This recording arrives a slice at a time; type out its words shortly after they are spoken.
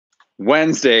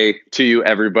Wednesday to you,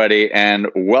 everybody, and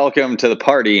welcome to the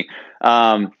party.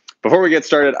 Before we get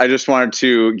started, I just wanted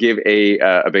to give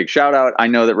a big shout out. I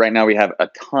know that right now we have a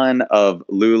ton of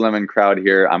Lululemon crowd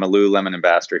here. I'm a Lululemon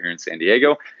ambassador here in San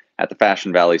Diego at the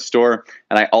Fashion Valley store.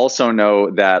 And I also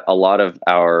know that a lot of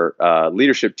our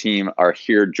leadership team are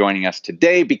here joining us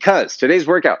today because today's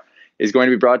workout is going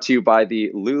to be brought to you by the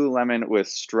Lululemon with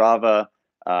Strava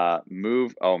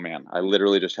Move. Oh man, I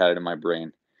literally just had it in my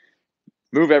brain.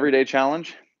 Move Everyday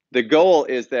Challenge. The goal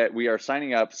is that we are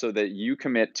signing up so that you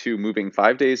commit to moving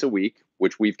 5 days a week,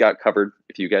 which we've got covered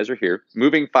if you guys are here,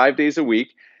 moving 5 days a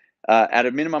week at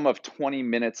a minimum of 20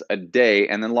 minutes a day,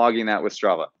 and then logging that with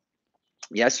Strava.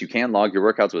 Yes, you can log your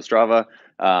workouts with Strava.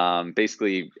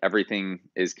 Basically, everything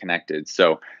is connected.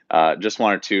 So just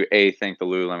wanted to, A, thank the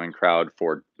Lululemon crowd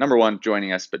for, number one,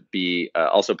 joining us, but B,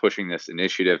 also pushing this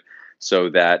initiative so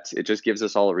that it just gives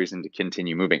us all a reason to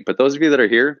continue moving. But those of you that are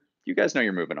here, you guys know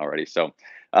you're moving already. So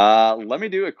let me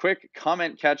do a quick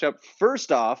comment catch up.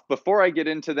 First off, before I get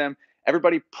into them,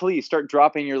 everybody, please start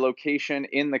dropping your location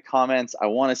in the comments. I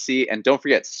want to see, and don't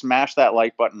forget, smash that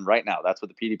like button right now. That's what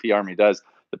the PDP Army does.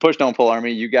 The Push Don't Pull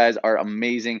Army, you guys are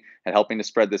amazing at helping to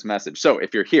spread this message. So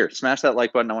if you're here, smash that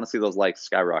like button. I want to see those likes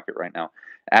skyrocket right now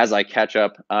as I catch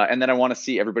up. And then I want to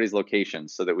see everybody's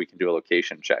locations so that we can do a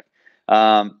location check.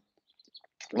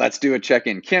 Let's do a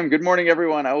check-in. Kim, good morning,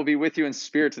 everyone. I will be with you in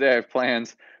spirit today. I have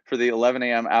plans for the 11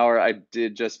 a.m. hour. I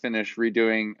did just finish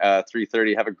redoing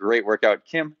 3:30. Have a great workout.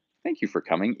 Kim, thank you for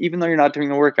coming, even though you're not doing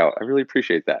the workout. I really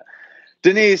appreciate that.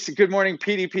 Denise, good morning,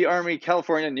 PDP Army,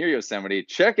 California, near Yosemite.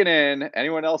 Checking in.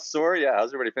 Anyone else sore? Yeah,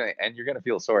 how's everybody feeling? And you're going to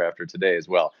feel sore after today as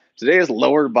well. Today is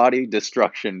lower body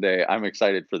destruction day. I'm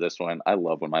excited for this one. I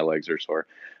love when my legs are sore.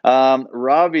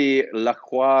 Robbie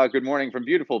Lacroix, good morning from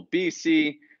beautiful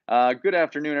BC. Good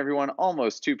afternoon, everyone.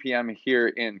 Almost 2 p.m. here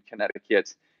in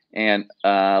Connecticut. And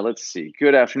let's see.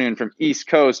 Good afternoon from East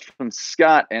Coast from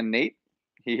Scott and Nate.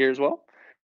 He here as well.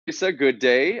 Lisa, good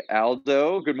day.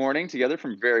 Aldo, good morning. Together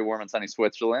from very warm and sunny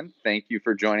Switzerland. Thank you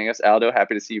for joining us, Aldo.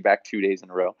 Happy to see you back 2 days in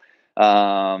a row.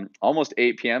 Almost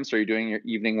 8 p.m. So are you doing your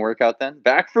evening workout then?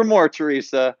 Back for more,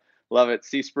 Teresa. Love it.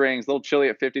 Sea Springs, a little chilly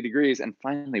at 50 degrees. And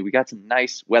finally, we got some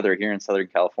nice weather here in Southern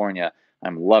California.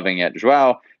 I'm loving it.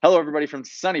 Joao, hello, everybody from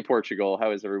sunny Portugal.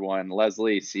 How is everyone?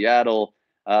 Leslie, Seattle.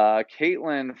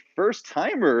 Caitlin, first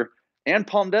timer, and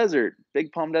Palm Desert.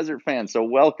 Big Palm Desert fan. So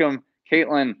welcome,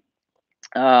 Caitlin.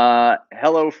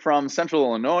 Hello from Central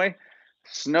Illinois.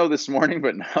 Snow this morning,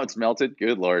 but now it's melted.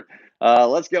 Good Lord.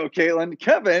 Let's go, Caitlin.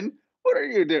 Kevin, what are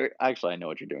you doing? Actually, I know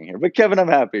what you're doing here, but Kevin, I'm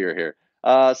happy you're here.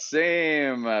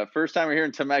 Same. First time we're here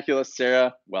in Temecula.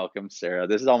 Sarah, welcome, Sarah.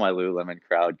 This is all my Lululemon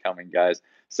crowd coming, guys.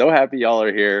 So happy y'all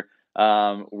are here.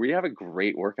 We have a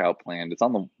great workout planned. It's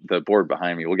on the board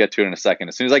behind me. We'll get to it in a second.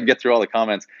 As soon as I can get through all the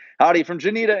comments. Howdy from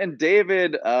Janita and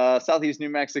David, Southeast New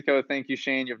Mexico. Thank you,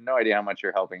 Shane. You have no idea how much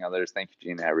you're helping others. Thank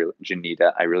you,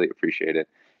 Janita. I really appreciate it.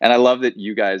 And I love that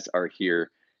you guys are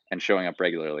here and showing up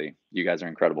regularly. You guys are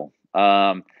incredible.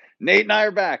 Nate and I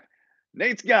are back.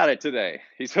 Nate's got it today.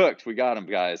 He's hooked. We got him,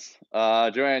 guys.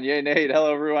 Joanne, yay, Nate.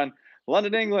 Hello, everyone.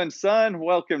 London, England, son.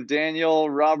 Welcome, Daniel,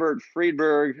 Robert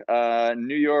Friedberg,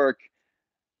 New York,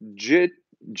 Jitin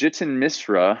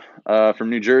Misra from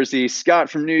New Jersey, Scott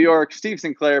from New York, Steve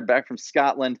Sinclair back from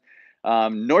Scotland,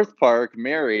 North Park,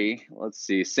 Mary, let's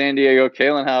see, San Diego,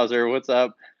 Kalen Hauser, what's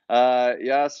up?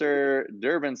 Yasser,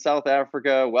 Durban, South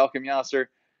Africa, welcome, Yasser.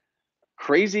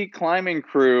 Crazy Climbing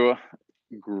Crew,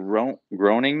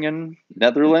 Groningen,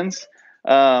 Netherlands.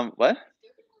 What?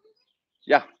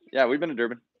 Yeah, we've been to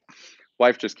Durban.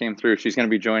 Wife just came through. She's going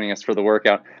to be joining us for the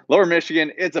workout. Lower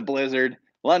Michigan, it's a blizzard.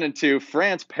 London 2,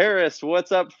 France, Paris.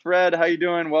 What's up, Fred? How you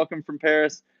doing? Welcome from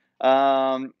Paris.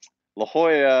 La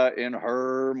Jolla in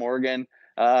Morgan.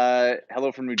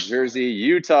 Hello from New Jersey,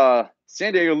 Utah,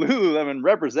 San Diego, Lululemon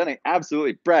representing.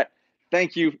 Absolutely. Brett,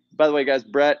 thank you. By the way, guys,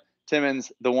 Brett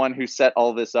Timmons, the one who set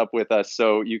all this up with us.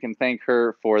 So you can thank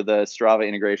her for the Strava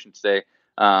integration today.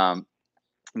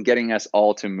 Getting us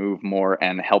all to move more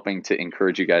and helping to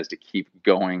encourage you guys to keep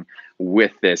going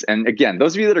with this. And again,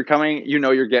 those of you that are coming, you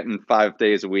know you're getting 5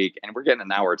 days a week and we're getting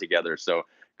an hour together. So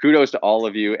kudos to all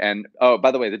of you. And oh,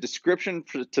 by the way, the description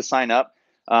to sign up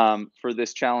for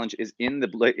this challenge is in the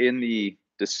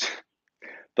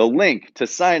link to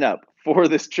sign up for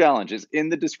this challenge is in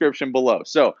the description below.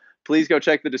 So please go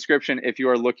check the description if you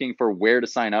are looking for where to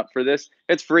sign up for this.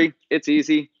 It's free. It's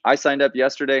easy. I signed up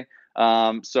yesterday.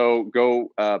 So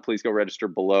please go register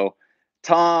below.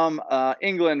 Tom,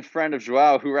 England, friend of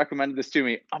Joao, who recommended this to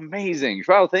me. Amazing.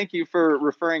 Joao, thank you for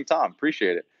referring Tom.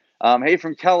 Appreciate it. Hey,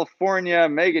 from California,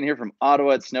 Megan here from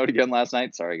Ottawa. It snowed again last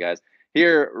night. Sorry, guys.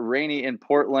 Here, rainy in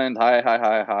Portland. Hi, hi,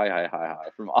 hi, hi, hi, hi, hi.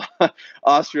 From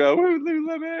Austria. Woo,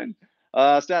 Lululemon.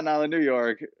 Staten Island, New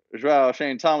York. Joao,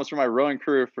 Shane Thomas from my rowing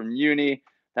crew from uni.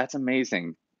 That's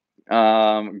amazing.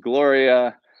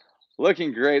 Gloria,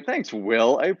 looking great. Thanks,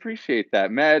 Will. I appreciate that.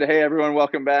 Med, hey, everyone.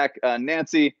 Welcome back.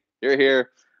 Nancy, you're here.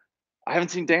 I haven't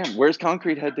seen Dan. Where's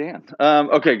Concrete Head Dan?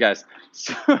 Okay, guys.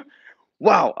 So,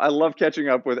 wow, I love catching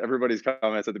up with everybody's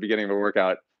comments at the beginning of a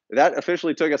workout. That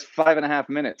officially took us 5.5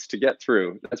 minutes to get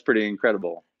through. That's pretty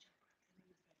incredible.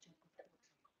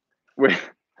 Wait,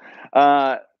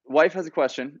 wife has a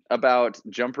question about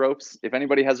jump ropes. If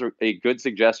anybody has a good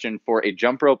suggestion for a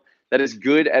jump rope that is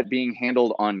good at being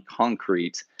handled on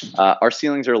concrete, our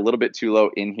ceilings are a little bit too low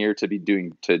in here to be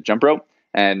doing to jump rope,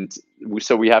 and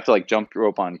so we have to like jump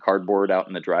rope on cardboard out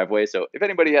in the driveway. So if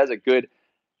anybody has a good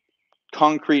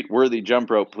concrete worthy jump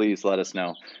rope, please let us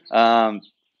know.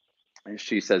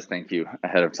 She says thank you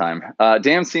ahead of time.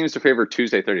 Dan seems to favor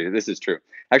Tuesday 30. This is true.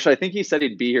 Actually, I think he said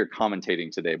he'd be here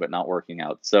commentating today, but not working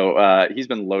out. So he's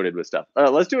been loaded with stuff.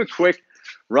 Let's do a quick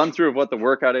run through of what the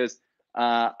workout is.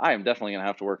 I am definitely going to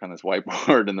have to work on this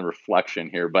whiteboard and the reflection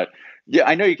here. But yeah,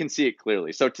 I know you can see it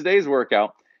clearly. So today's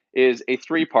workout is a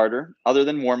 3-parter. Other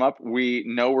than warm up, we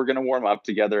know we're going to warm up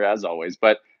together as always.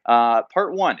 But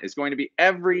part 1 is going to be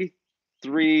every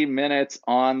 3 minutes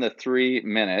on the 3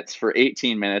 minutes for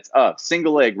 18 minutes of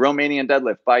single leg Romanian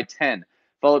deadlift by 10,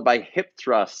 followed by hip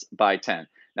thrusts by 10.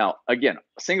 Now, again,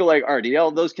 single leg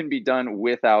RDL, those can be done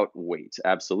without weight.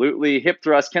 Absolutely. Hip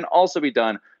thrusts can also be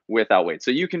done without weight.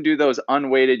 So you can do those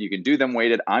unweighted. You can do them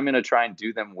weighted. I'm going to try and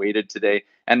do them weighted today.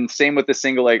 And same with the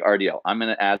single leg RDL. I'm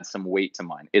going to add some weight to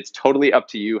mine. It's totally up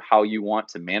to you how you want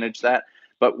to manage that.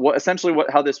 But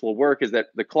how this will work is that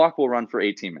the clock will run for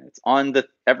 18 minutes. On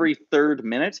every 3rd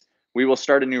minute, we will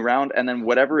start a new round, and then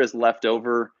whatever is left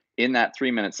over in that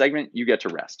 3-minute segment, you get to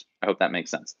rest. I hope that makes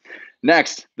sense.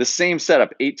 Next, the same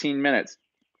setup, 18 minutes.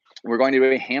 We're going to do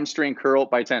a hamstring curl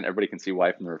by 10. Everybody can see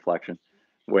why from the reflection.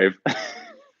 Wave.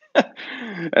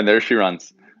 And there she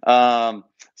runs.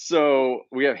 So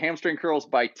we have hamstring curls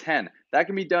by 10. That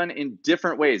can be done in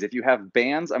different ways. If you have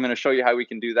bands, I'm going to show you how we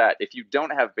can do that. If you don't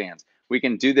have bands, we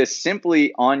can do this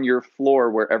simply on your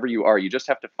floor wherever you are. You just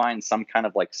have to find some kind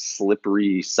of like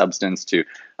slippery substance to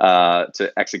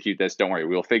execute this. Don't worry,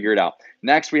 we'll figure it out.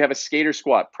 Next, we have a skater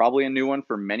squat, probably a new one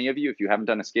for many of you if you haven't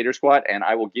done a skater squat, and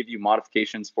I will give you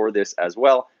modifications for this as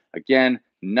well. Again,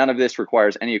 none of this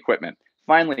requires any equipment.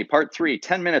 Finally, part 3,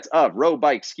 10 minutes of row,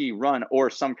 bike, ski, run, or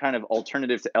some kind of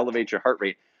alternative to elevate your heart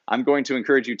rate. I'm going to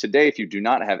encourage you today, if you do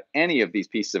not have any of these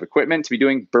pieces of equipment, to be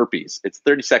doing burpees. It's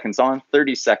 30 seconds on,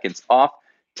 30 seconds off,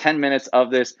 10 minutes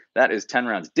of this. That is 10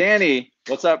 rounds. Danny,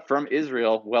 what's up from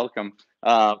Israel? Welcome.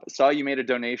 Saw you made a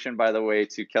donation, by the way,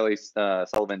 to Kelly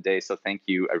Sullivan Day, so thank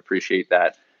you. I appreciate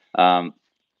that.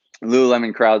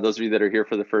 Lululemon crowd, those of you that are here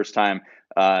for the first time,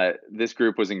 this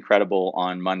group was incredible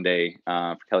on Monday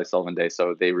for Kelly Sullivan Day,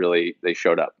 so they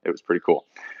showed up. It was pretty cool.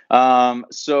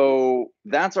 So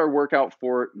that's our workout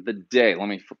for the day. Let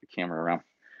me flip the camera around.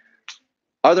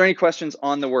 Are there any questions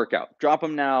on the workout? Drop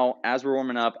them now. As we're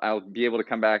warming up, I'll be able to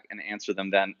come back and answer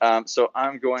them then. So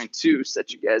I'm going to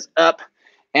set you guys up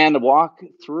and walk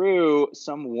through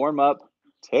some warm up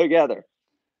together.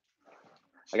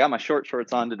 I got my short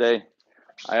shorts on today.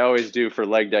 I always do for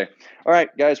leg day. All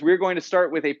right, guys, we're going to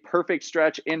start with a perfect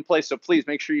stretch in place. So please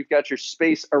make sure you've got your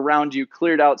space around you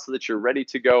cleared out so that you're ready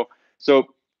to go. So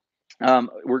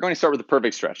we're going to start with the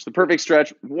perfect stretch. The perfect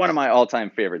stretch, one of my all-time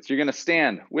favorites. You're going to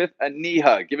stand with a knee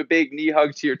hug. Give a big knee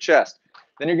hug to your chest.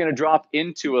 Then you're going to drop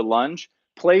into a lunge.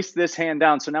 Place this hand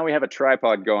down. So now we have a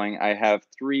tripod going. I have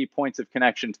 3 points of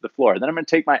connection to the floor. Then I'm going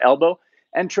to take my elbow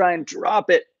and try and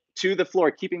drop it to the floor,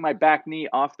 keeping my back knee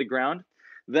off the ground.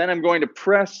 Then I'm going to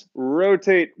press,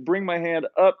 rotate, bring my hand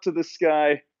up to the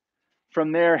sky.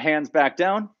 From there, hands back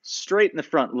down, straighten the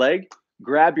front leg,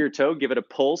 grab your toe, give it a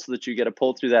pull so that you get a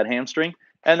pull through that hamstring,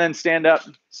 and then stand up,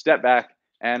 step back,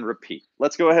 and repeat.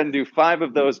 Let's go ahead and do 5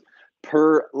 of those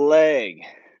per leg.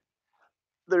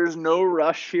 There's no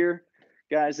rush here.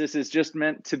 Guys, this is just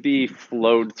meant to be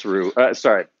flowed through. I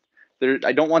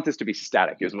don't want this to be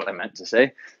static, is what I meant to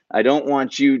say. I don't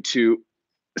want you to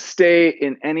stay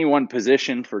in any one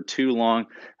position for too long.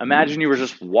 Imagine you were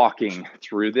just walking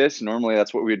through this. Normally,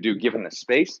 that's what we would do given the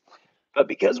space. But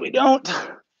because we don't,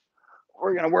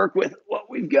 we're going to work with what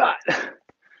we've got.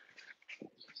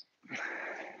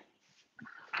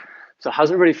 So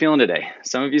how's everybody feeling today?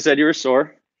 Some of you said you were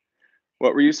sore.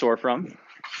 What were you sore from?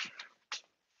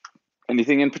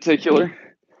 Anything in particular?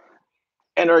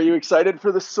 And are you excited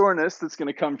for the soreness that's going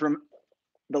to come from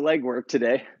the leg work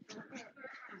today?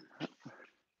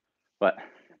 What?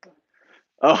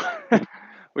 Oh,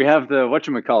 We have the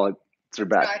whatchamacallit. It's her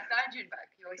back. No, it's not a June bug.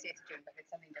 You always say it's a June bug. It's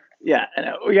something different. Yeah,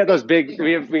 and we got those big.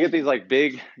 We get these like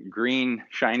big green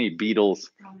shiny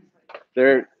beetles.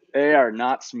 They are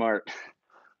not smart.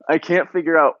 I can't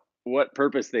figure out what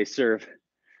purpose they serve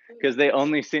because they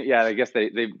only seem. Yeah, I guess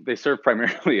they serve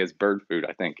primarily as bird food.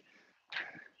 I think.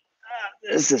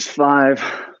 This is 5.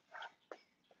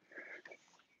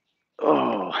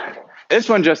 Oh, this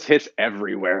one just hits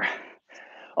everywhere.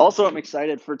 Also, I'm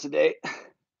excited for today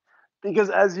because,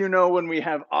 as you know, when we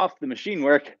have off the machine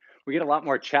work, we get a lot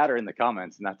more chatter in the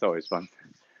comments, and that's always fun.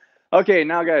 Okay,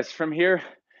 now guys, from here,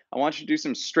 I want you to do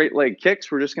some straight leg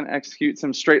kicks. We're just going to execute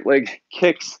some straight leg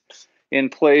kicks in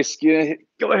place.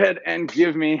 Go ahead and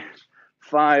give me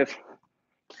 5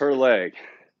 per leg.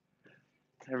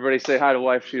 Everybody say hi to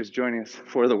wife. She is joining us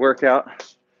for the workout.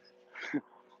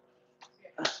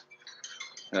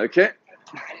 Okay.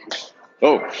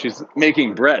 Oh, she's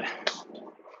making bread.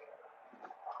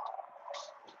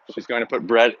 She's going to put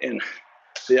bread in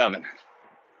the oven.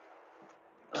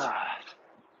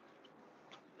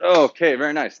 Okay,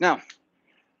 very nice. Now,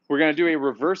 we're going to do a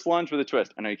reverse lunge with a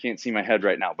twist. I know you can't see my head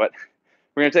right now, but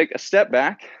we're going to take a step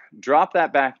back, drop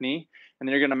that back knee, and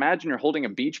then you're going to imagine you're holding a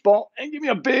beach ball and give me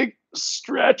a big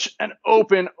stretch and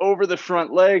open over the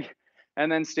front leg,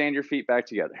 and then stand your feet back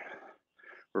together.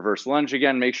 Reverse lunge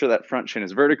again. Make sure that front shin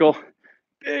is vertical.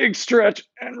 Big stretch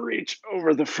and reach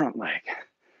over the front leg.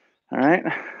 All right.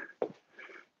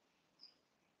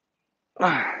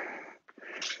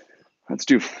 Let's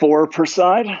do 4 per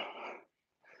side.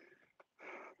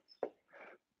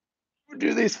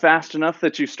 Do these fast enough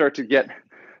that you start to get a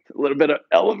little bit of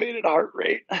elevated heart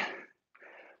rate.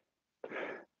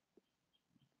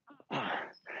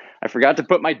 I forgot to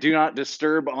put my do not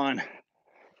disturb on,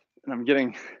 and I'm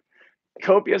getting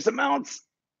copious amounts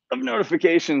of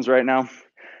notifications right now.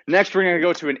 Next, we're going to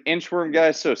go to an inchworm,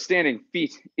 guys. So standing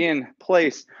feet in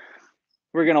place.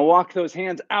 We're going to walk those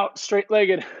hands out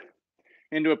straight-legged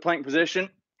into a plank position.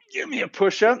 Give me a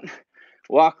push-up.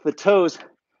 Walk the toes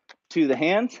to the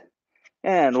hands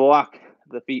and walk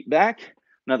the feet back.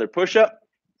 Another push-up,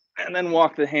 and then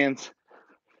walk the hands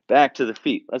back to the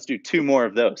feet. Let's do 2 more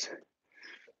of those.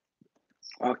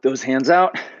 Walk those hands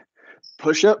out,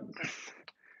 push up,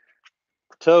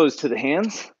 toes to the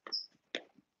hands.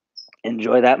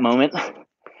 Enjoy that moment.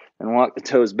 And walk the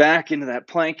toes back into that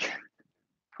plank.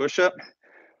 Push up,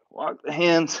 walk the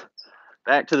hands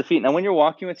back to the feet. Now, when you're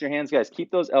walking with your hands, guys,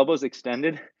 keep those elbows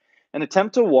extended and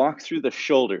attempt to walk through the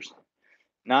shoulders,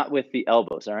 not with the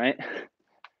elbows, all right?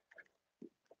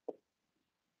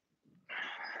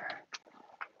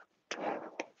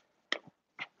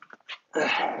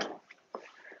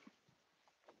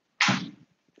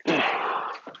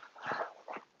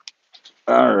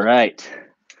 All right.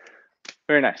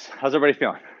 Very nice. How's everybody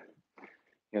feeling?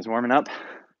 You guys warming up?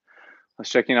 Let's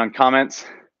check in on comments.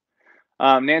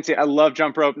 Nancy, I love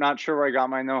jump rope. Not sure where I got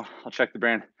mine though. I'll check the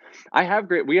brand.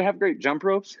 We have great jump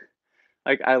ropes.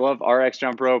 Like I love RX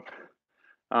jump rope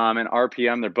and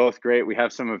RPM. They're both great. We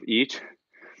have some of each.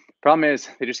 Problem is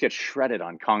they just get shredded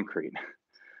on concrete.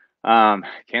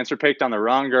 Cancer picked on the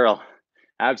wrong girl.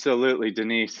 Absolutely,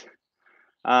 Denise.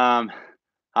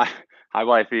 Hi,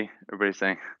 wifey. Everybody's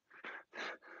saying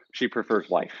she prefers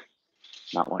wife,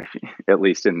 not wifey, at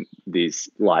least in these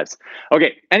lives.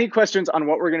 Okay, any questions on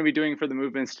what we're going to be doing for the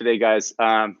movements today, guys?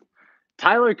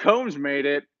 Tyler Combs made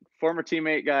it, former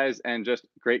teammate, guys, and just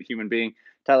great human being.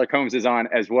 Tyler Combs is on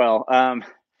as well.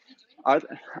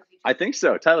 I think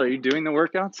so. Tyler, are you doing the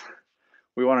workouts?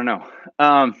 We want to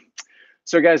know.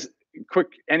 So, guys,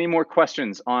 any more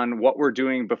questions on what we're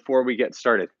doing before we get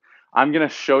started? I'm going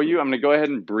to show you. I'm going to go ahead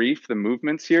and brief the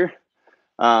movements here.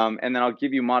 And then I'll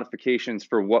give you modifications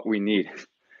for what we need.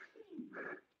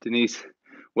 Denise,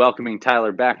 welcoming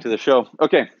Tyler back to the show.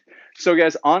 Okay, so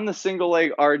guys, on the single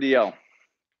leg RDL, I want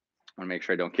to make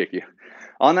sure I don't kick you.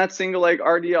 On that single leg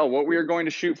RDL, what we are going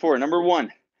to shoot for, number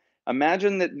 1,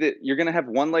 imagine that you're going to have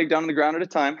one leg down on the ground at a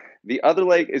time. The other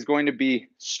leg is going to be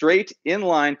straight in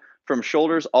line from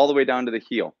shoulders all the way down to the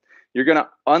heel. You're going to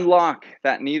unlock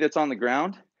that knee that's on the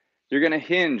ground. You're going to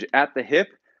hinge at the hip,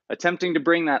 attempting to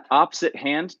bring that opposite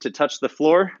hand to touch the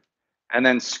floor, and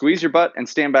then squeeze your butt and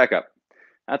stand back up.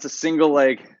 That's a single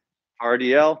leg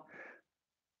RDL.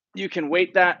 You can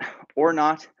weight that or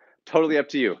not, totally up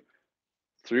to you.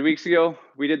 3 weeks ago,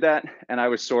 we did that, and I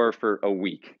was sore for a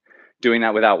week doing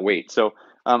that without weight. So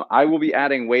I will be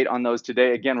adding weight on those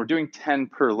today. Again, we're doing 10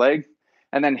 per leg,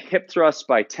 and then hip thrust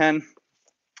by 10,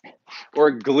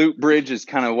 or glute bridge is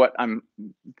kind of what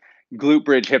glute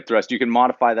bridge hip thrust. You can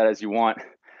modify that as you want.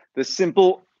 The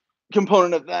simple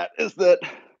component of that is that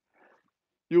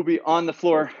you'll be on the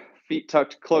floor, feet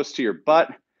tucked close to your butt,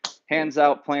 hands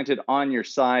out, planted on your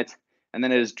sides, and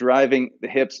then it is driving the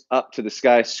hips up to the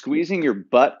sky, squeezing your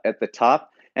butt at the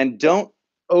top, and don't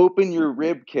open your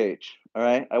rib cage, all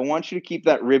right? I want you to keep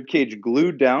that rib cage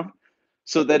glued down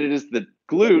so that it is the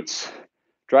glutes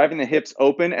driving the hips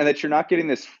open and that you're not getting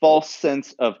this false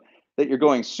sense of that you're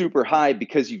going super high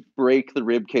because you break the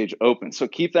rib cage open. So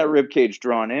keep that rib cage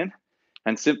drawn in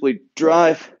and simply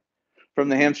drive from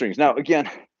the hamstrings. Now, again,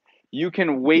 you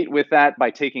can weight with that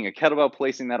by taking a kettlebell,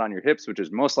 placing that on your hips, which is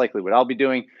most likely what I'll be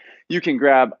doing. You can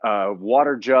grab a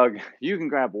water jug. You can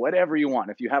grab whatever you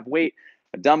want. If you have weight,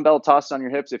 a dumbbell tossed on your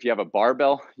hips. If you have a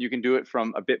barbell, you can do it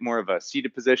from a bit more of a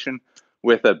seated position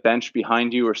with a bench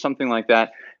behind you or something like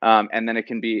that. And then it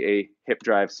can be a hip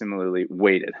drive similarly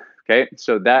weighted. Okay,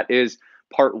 so that is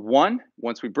part one.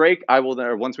 Once we break,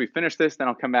 or once we finish this, then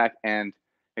I'll come back and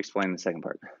explain the second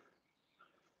part.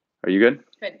 Are you good?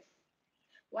 Good.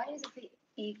 Why does it say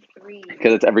E3?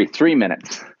 Because it's every 3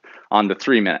 minutes on the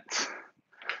 3 minutes.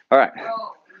 All right.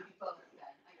 Oh, you both then.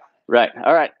 I got it. Right.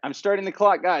 All right. I'm starting the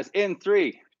clock, guys. In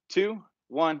 3, 2,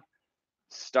 1,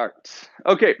 start.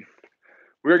 Okay.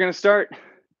 We're going to start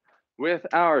with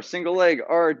our single leg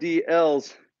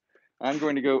RDLs. I'm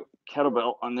going to go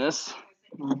kettlebell on this.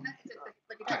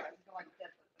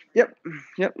 Yep.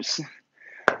 Yep.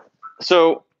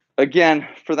 So again,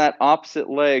 for that opposite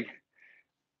leg,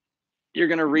 you're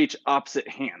going to reach opposite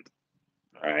hand.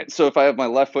 All right. So if I have my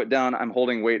left foot down, I'm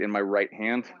holding weight in my right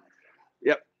hand.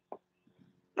 Yep.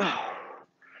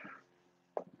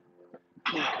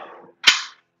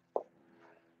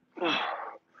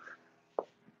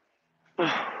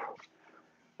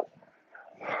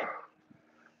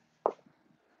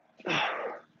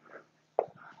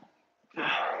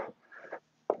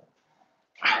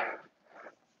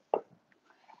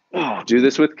 Do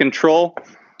this with control.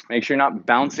 Make sure you're not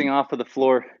bouncing off of the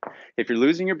floor. If you're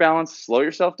losing your balance, slow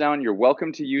yourself down. You're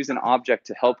welcome to use an object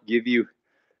to help give you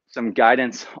some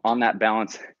guidance on that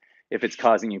balance if it's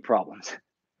causing you problems.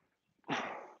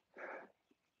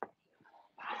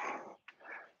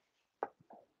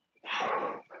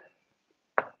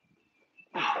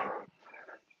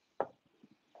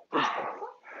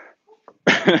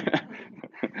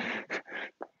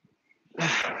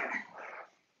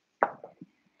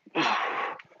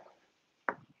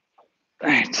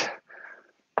 Eight,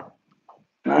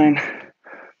 9,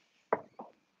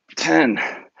 10.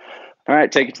 All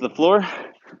right, take it to the floor.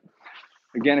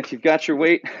 Again, if you've got your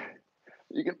weight,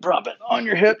 you can prop it on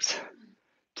your hips.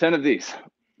 10 of these.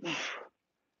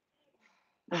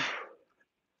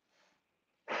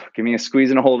 Give me a squeeze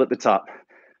and a hold at the top.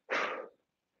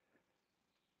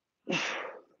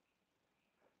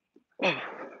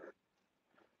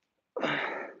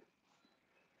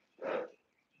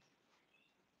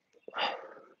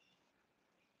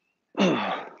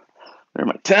 There are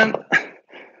my 10.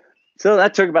 So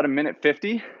that took about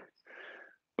 1:50,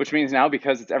 which means now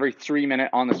because it's every 3 minute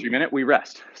on the 3 minute, we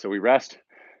rest. So we rest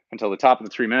until the top of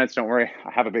the 3 minutes. Don't worry,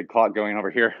 I have a big clock going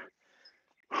over here.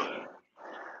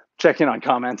 Check in on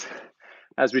comments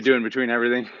as we do in between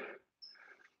everything.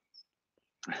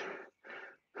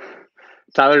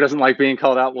 Tyler doesn't like being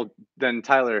called out. Well, then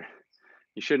Tyler,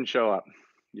 you shouldn't show up.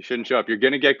 You shouldn't show up. You're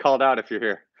going to get called out if you're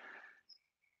here.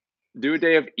 Do a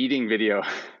day of eating video,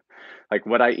 like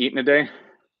what I eat in a day.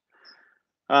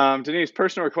 Denise,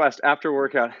 personal request after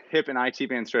workout, hip and IT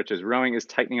band stretches. Rowing is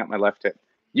tightening up my left hip.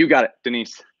 You got it,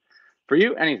 Denise. For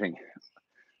you, anything.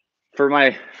 For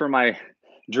my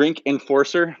drink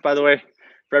enforcer, by the way,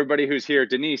 for everybody who's here,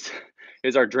 Denise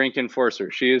is our drink enforcer.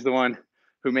 She is the one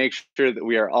who makes sure that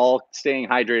we are all staying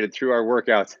hydrated through our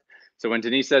workouts. So when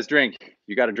Denise says drink,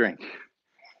 you got to drink.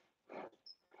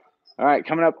 All right,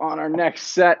 coming up on our next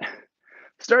set,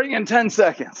 starting in 10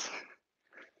 seconds.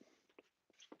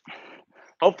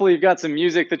 Hopefully you've got some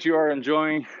music that you are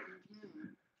enjoying.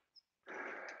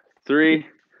 3,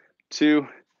 2,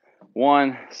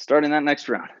 1, starting that next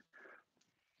round.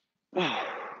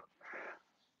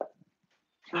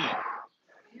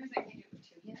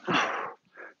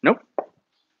 Nope.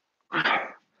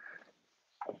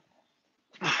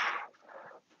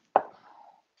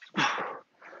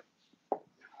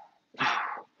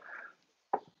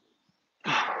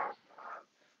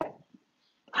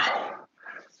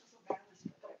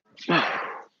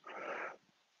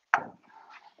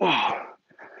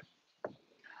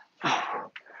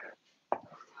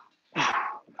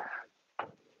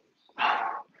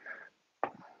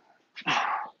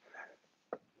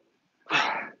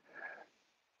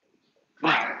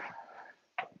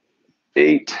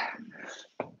 8,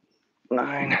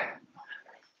 9,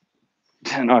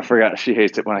 10. Oh, I forgot. She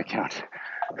hates it when I count.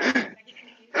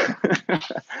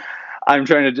 I'm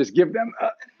trying to just give them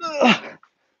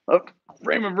a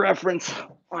frame of reference.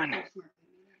 1,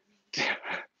 2,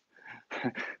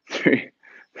 3.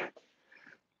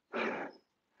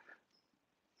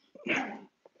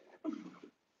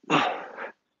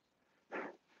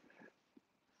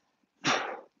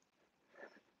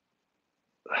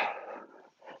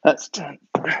 That's 10.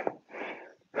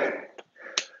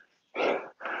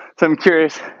 So I'm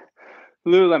curious,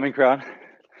 Lululemon crowd,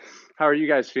 how are you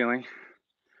guys feeling?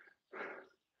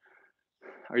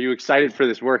 Are you excited for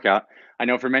this workout? I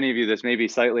know for many of you, this may be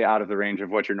slightly out of the range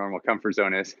of what your normal comfort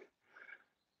zone is.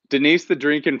 Denise, the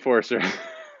drink enforcer.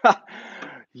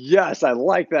 Yes, I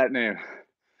like that name.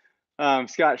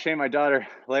 Scott, Shay, my daughter,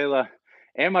 Layla,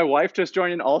 and my wife just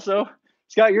joined in also.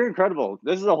 Scott, you're incredible.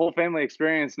 This is a whole family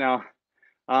experience now.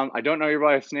 I don't know your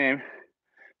wife's name,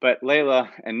 but Layla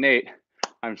and Nate,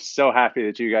 I'm so happy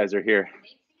that you guys are here.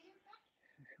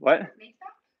 What?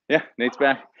 Yeah, Nate's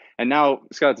back. And now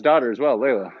Scott's daughter as well,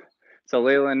 Layla. So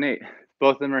Layla and Nate,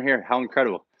 both of them are here. How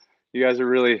incredible. You guys are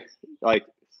really, like,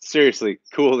 seriously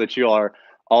cool that you are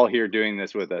all here doing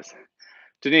this with us.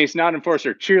 Denise,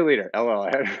 non-enforcer, cheerleader. LOL.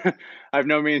 I have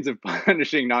no means of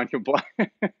punishing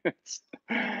non-compliance.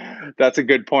 That's a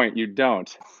good point. You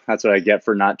don't. That's what I get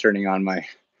for not turning on my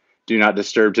do not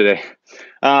disturb today.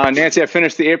 Nancy, I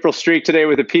finished the April streak today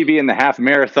with a PB in the half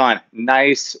marathon.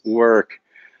 Nice work.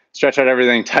 Stretch out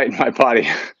everything, tighten my body.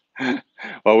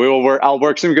 Well, we will work. I'll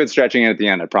work some good stretching in at the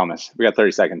end, I promise. We got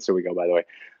 30 seconds, so we go, by the way.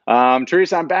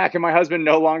 Teresa, I'm back, and my husband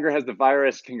no longer has the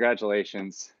virus.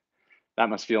 Congratulations. That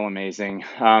must feel amazing.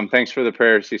 Thanks for the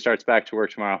prayers. He starts back to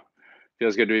work tomorrow.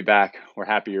 Feels good to be back. We're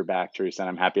happy you're back, Teresa, and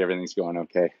I'm happy everything's going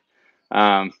okay.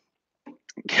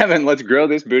 Kevin, let's grow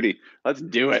this booty. Let's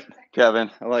do it, Kevin.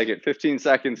 I like it. 15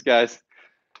 seconds, guys.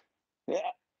 Yeah.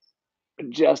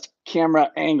 Adjust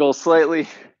camera angle slightly.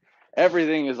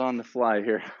 Everything is on the fly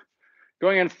here.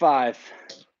 Going in 5,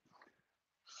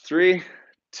 3,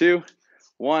 2,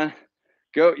 1,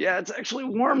 go. Yeah, it's actually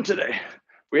warm today.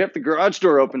 We have the garage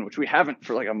door open, which we haven't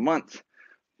for like a month.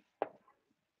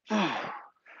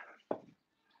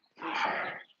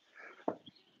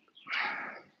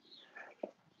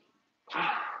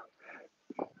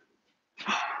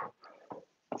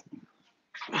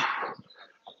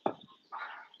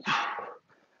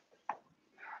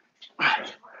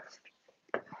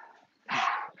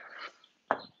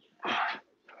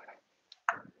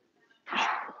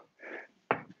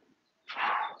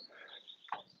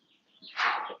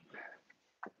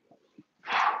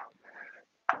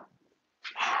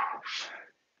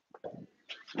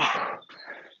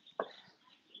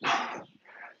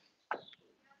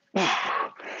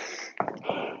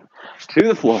 To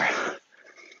the floor.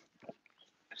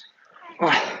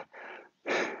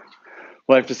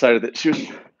 Wife decided that she was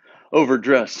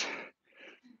overdressed.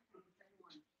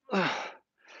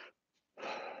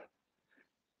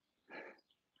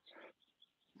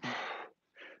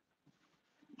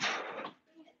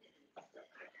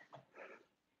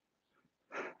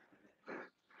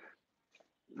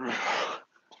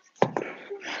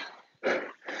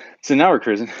 So now we're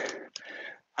cruising.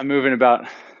 I'm moving about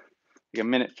like a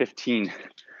minute 15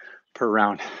 per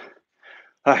round.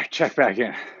 All right, check back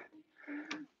in.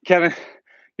 Kevin,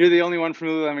 you're the only one from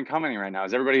Lululemon commenting right now.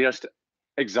 Is everybody just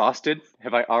exhausted?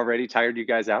 Have I already tired you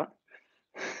guys out?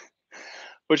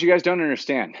 What you guys don't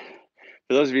understand,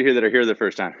 for those of you here that are here the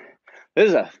first time, this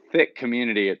is a thick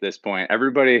community at this point.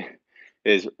 Everybody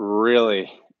is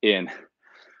really in.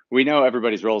 We know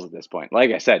everybody's roles at this point.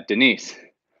 Like I said, Denise,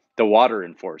 the water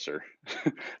enforcer,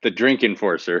 the drink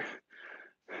enforcer.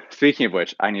 Speaking of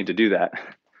which, I need to do that.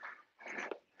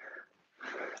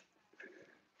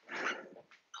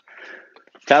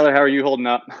 Tyler, how are you holding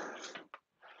up?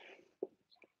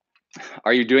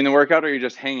 Are you doing the workout or are you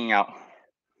just hanging out?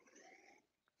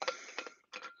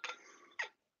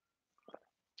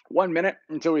 1 minute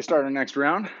until we start our next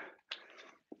round.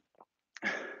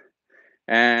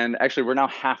 And actually, we're now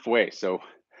halfway. So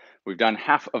we've done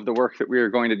half of the work that we are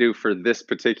going to do for this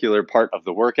particular part of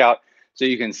the workout. So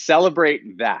you can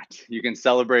celebrate that. You can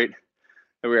celebrate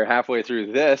that we are halfway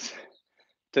through this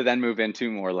to then move into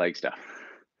more leg stuff.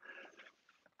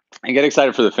 And get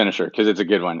excited for the finisher because it's a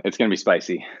good one. It's going to be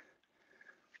spicy.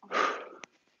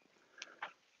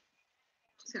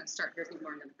 Just gonna start drinking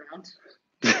more into the ground.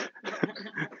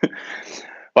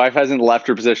 Wife hasn't left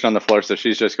her position on the floor, so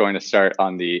she's just going to start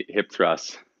on the hip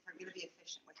thrust. I'm gonna be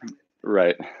efficient with my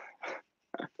Right.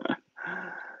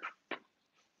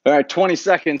 All right, 20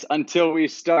 seconds until we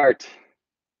start.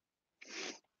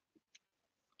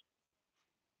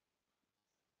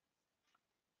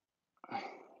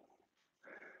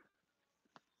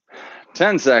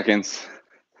 Ten seconds.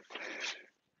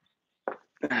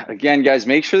 Again, guys,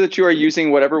 make sure that you are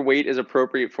using whatever weight is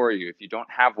appropriate for you. If you don't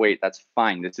have weight, that's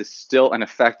fine. This is still an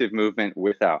effective movement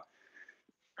without.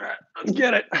 All right, let's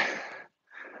get it.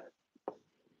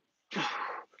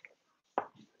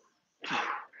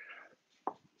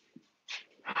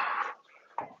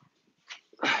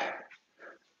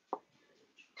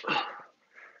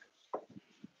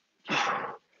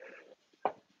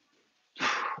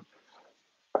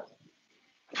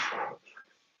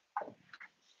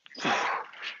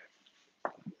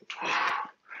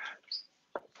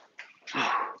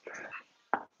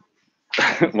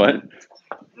 What?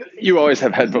 You always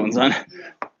have headphones on.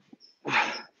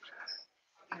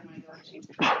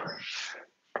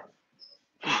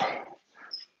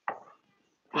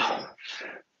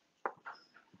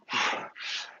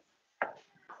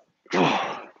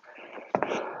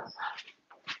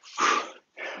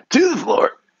 To the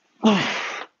floor.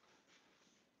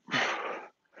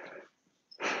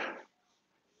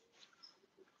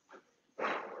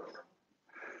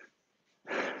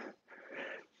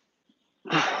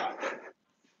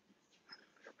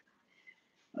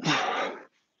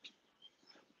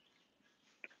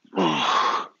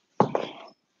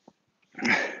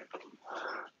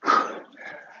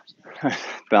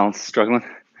 Balance, struggling.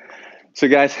 So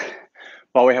guys,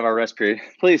 while we have our rest period,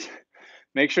 please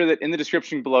make sure that in the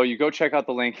description below, you go check out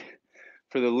the link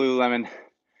for the Lululemon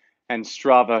and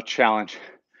Strava challenge.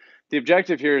 The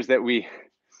objective here is that we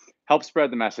help spread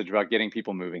the message about getting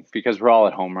people moving because we're all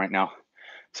at home right now.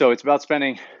 So it's about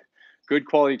spending good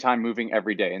quality time moving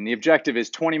every day. And the objective is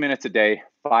 20 minutes a day,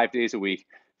 5 days a week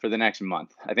for the next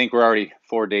month. I think we're already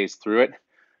 4 days through it.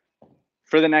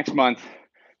 For the next month,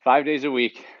 5 days a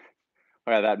week.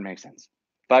 Oh yeah, that makes sense.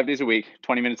 5 days a week,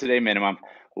 20 minutes a day minimum.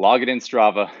 Log it in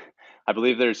Strava. I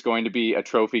believe there's going to be a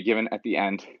trophy given at the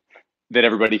end that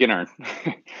everybody can earn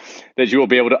that you will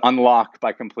be able to unlock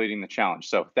by completing the challenge.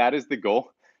 So that is the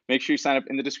goal. Make sure you sign up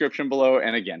in the description below.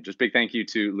 And again, just big thank you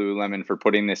to Lululemon for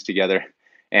putting this together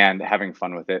and having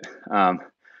fun with it. I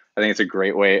think it's a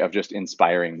great way of just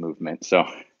inspiring movement. So,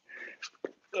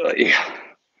 yeah.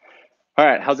 All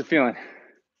right, how's it feeling?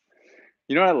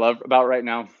 You know what I love about right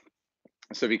now?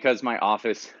 So because my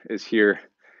office is here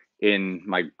in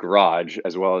my garage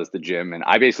as well as the gym, and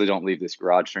I basically don't leave this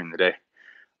garage during the day.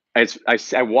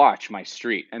 I watch my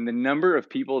street, and the number of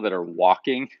people that are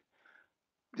walking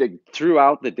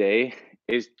throughout the day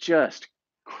is just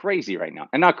crazy right now.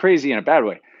 And not crazy in a bad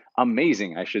way,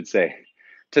 amazing, I should say.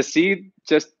 To see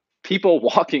just people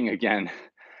walking again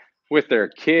with their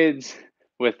kids,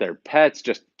 with their pets,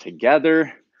 just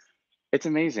together. It's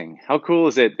amazing. How cool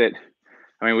is it that,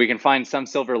 I mean, we can find some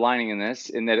silver lining in this,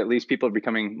 in that at least people are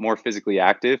becoming more physically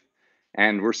active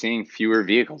and we're seeing fewer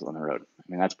vehicles on the road. I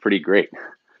mean, that's pretty great.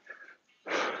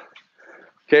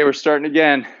 Okay, we're starting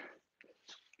again.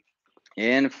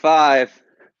 In 5,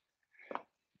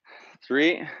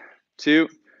 3, 2,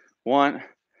 1,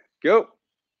 go.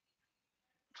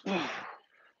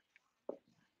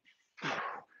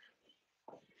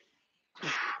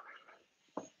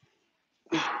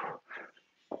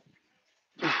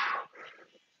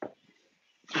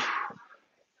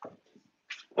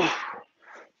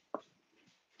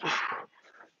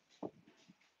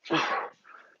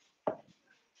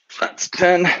 That's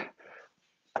 10.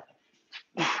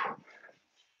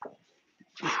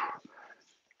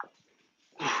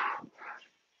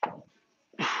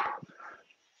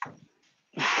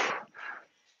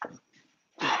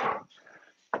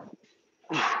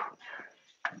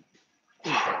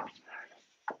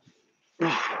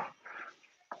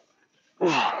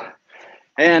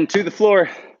 And to the floor.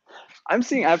 I'm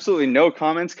seeing absolutely no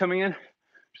comments coming in,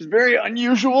 which is very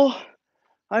unusual.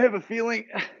 I have a feeling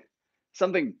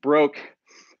something broke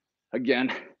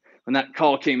again when that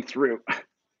call came through.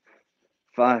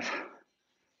 5,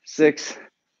 6,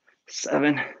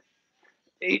 7,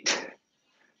 8,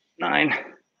 9,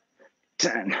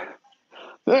 10.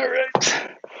 All right.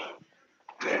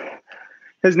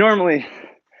 Because normally,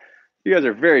 you guys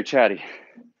are very chatty.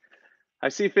 I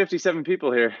see 57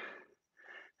 people here,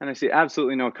 and I see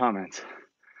absolutely no comments.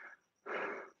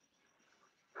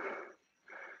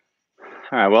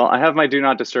 All right, well, I have my do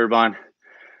not disturb on.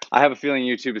 I have a feeling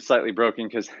YouTube is slightly broken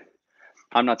because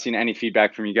I'm not seeing any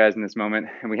feedback from you guys in this moment.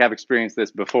 And we have experienced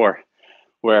this before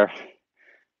where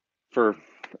for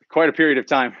quite a period of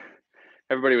time,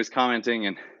 everybody was commenting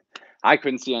and I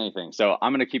couldn't see anything. So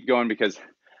I'm going to keep going because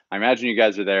I imagine you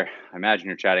guys are there. I imagine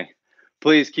you're chatting.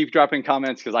 Please keep dropping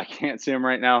comments because I can't see them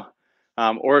right now.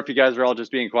 Or if you guys are all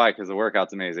just being quiet because the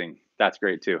workout's amazing, that's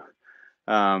great too.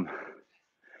 We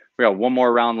got one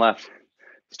more round left,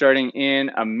 starting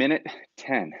in a minute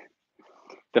 10.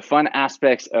 The fun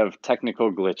aspects of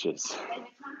technical glitches.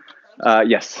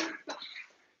 Yes.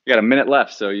 You got a minute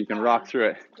left, so you can rock through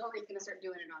it. Dory's gonna start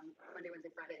doing it on Monday, Wednesday,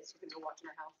 Fridays. She's gonna go watch in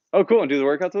our house. Oh, cool. And do the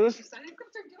workouts with us? She's gonna start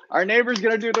doing it. Our neighbor's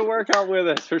going to do the workout with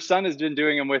us. Her son has been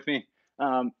doing them with me.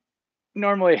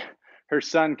 Normally, her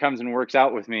son comes and works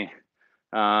out with me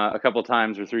a couple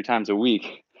times or 3 times a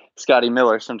week. Scotty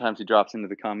Miller, sometimes he drops into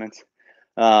the comments.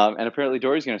 And apparently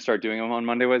Dory's going to start doing them on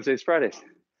Monday, Wednesdays, Fridays.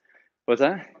 What's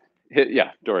that?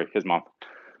 Yeah, Dory, his mom.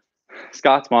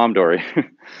 Scott's mom, Dory,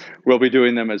 will be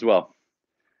doing them as well.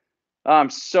 I'm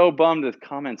so bummed the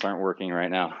comments aren't working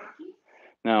right now.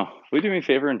 No, will you do me a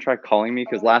favor and try calling me?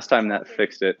 Because last time that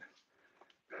fixed it.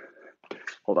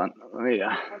 Hold on. Let me.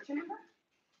 What's your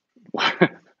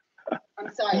number?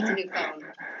 I'm sorry, it's a new phone.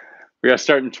 We got to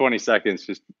start in 20 seconds.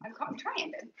 I'm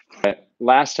trying to.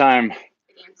 Last time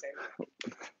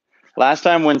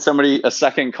when a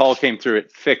second call came through,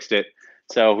 it fixed it.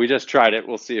 So we just tried it.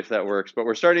 We'll see if that works. But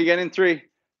we're starting again in 3,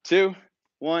 2,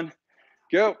 1,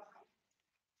 go.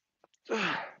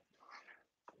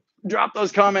 Drop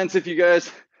those comments if you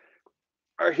guys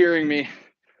are hearing me.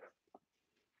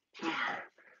 4,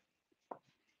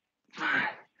 5,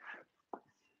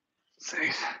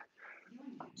 6,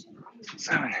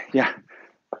 7, yeah.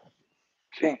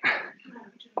 8,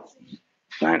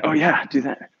 9, oh yeah, do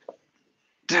that.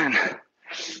 10.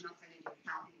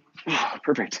 Oh,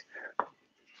 perfect.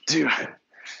 2,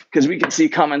 because we can see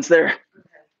comments there.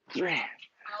 3,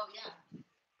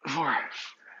 4,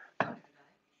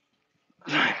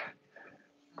 5.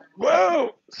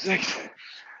 Whoa! 6,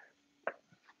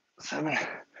 7,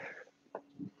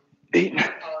 8,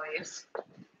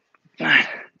 9.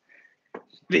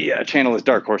 The channel is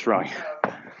Dark Horse Rowing.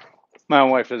 My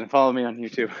own wife doesn't follow me on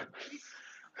YouTube.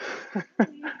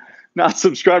 Not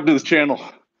subscribed to this channel. So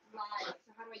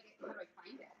how do I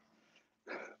find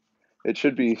it? It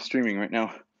should be streaming right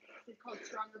now. It's called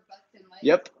Stronger Butts and Legs.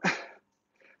 Yep.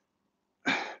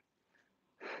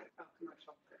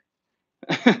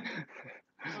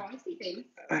 Oh, I see things.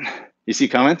 You see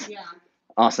comments? Yeah.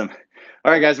 Awesome.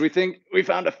 All right, guys, we think we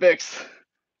found a fix.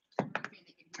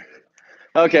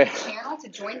 Okay. Channel to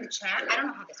join the chat. I don't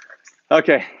know how this works.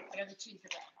 Okay. I gotta choose the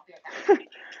day. I'll be right back.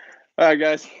 All right,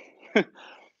 guys.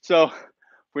 So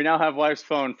we now have wife's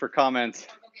phone for comments.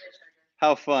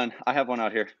 How fun. I have one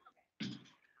out here.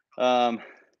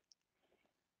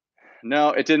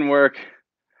 No, it didn't work.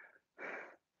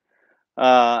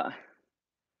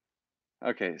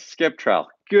 Okay, skip trial.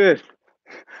 Good.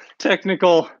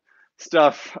 Technical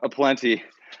stuff aplenty.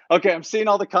 Okay, I'm seeing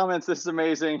all the comments. This is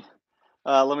amazing.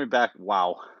 Let me back.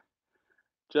 Wow.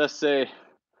 Just say,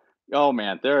 oh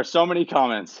man, there are so many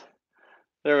comments.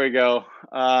 There we go.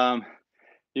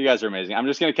 You guys are amazing. I'm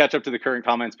just going to catch up to the current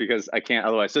comments because I can't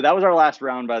otherwise. So that was our last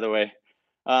round, by the way.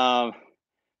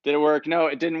 Did it work? No,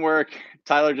 it didn't work.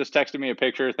 Tyler just texted me a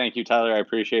picture. Thank you, Tyler. I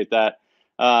appreciate that.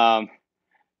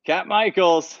 Kat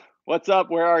Michaels, what's up?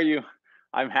 Where are you?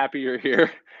 I'm happy you're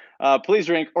here. Please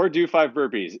rank or do 5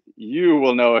 burpees. You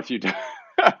will know if you do.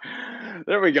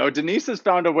 There we go. Denise has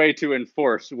found a way to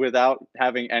enforce without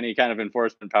having any kind of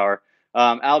enforcement power.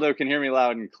 Aldo can hear me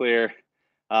loud and clear.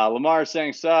 Lamar is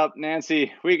saying, sup,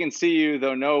 Nancy, we can see you,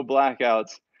 though no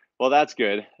blackouts. Well, that's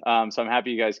good. So I'm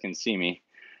happy you guys can see me.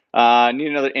 Need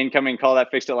another incoming call.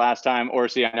 That fixed it last time.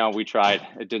 Orsi, I know we tried.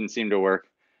 It didn't seem to work.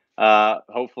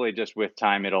 Hopefully just with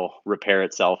time, it'll repair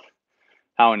itself.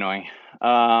 How annoying.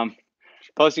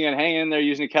 Posting and hanging in there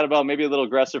using a kettlebell, maybe a little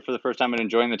aggressive for the first time and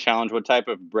enjoying the challenge. What type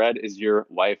of bread is your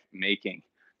wife making?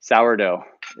 Sourdough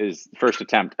is first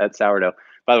attempt at sourdough.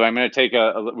 By the way, I'm going to take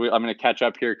I'm going to catch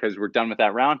up here because we're done with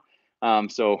that round.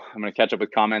 So I'm going to catch up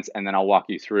with comments and then I'll walk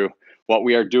you through what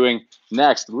we are doing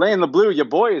next. Lane LeBlue, your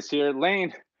boy is here.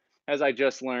 Lane, as I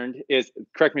just learned, is,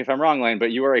 correct me if I'm wrong, Lane,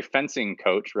 but you are a fencing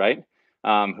coach, right?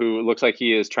 Who looks like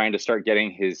he is trying to start getting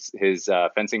his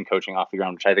fencing coaching off the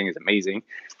ground, which I think is amazing.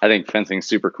 I think fencing is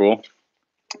super cool.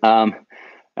 And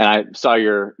I saw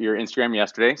your Instagram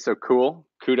yesterday, so cool.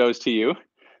 Kudos to you.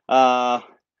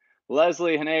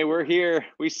 Leslie, hey, we're here.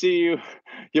 We see you.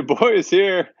 Your boy is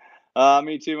here.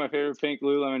 Me too. My favorite pink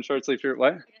Lululemon short sleeve shirt.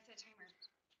 What?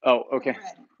 Oh, okay.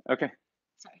 Okay.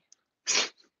 Sorry.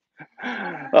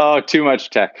 Oh, too much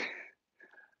tech.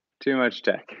 Too much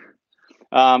tech.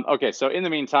 Okay, so in the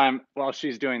meantime, while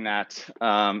she's doing that,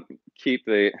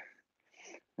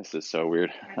 this is so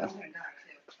weird.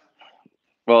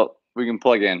 Well, we can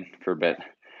plug in for a bit.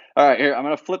 All right, here, I'm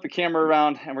going to flip the camera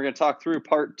around and we're going to talk through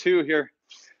part 2 here.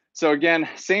 So again,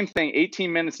 same thing,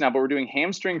 18 minutes now, but we're doing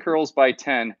hamstring curls by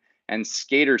 10 and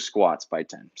skater squats by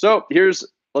 10. So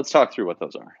let's talk through what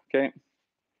those are, okay?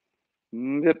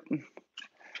 Yep.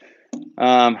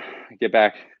 Get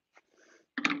back.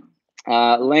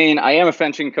 Lane, I am a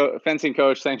fencing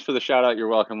coach. Thanks for the shout out. You're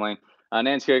welcome, Lane.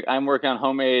 Nancy, I'm working on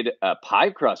homemade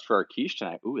pie crust for our quiche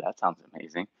tonight. Ooh, that sounds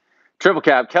amazing. Triple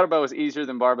cap, kettlebell is easier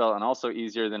than barbell and also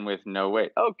easier than with no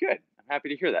weight. Oh, good. I'm happy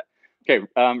to hear that. Okay,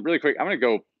 really quick, I'm going to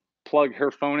go plug her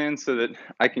phone in so that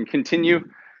I can continue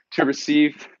to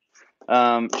receive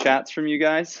chats from you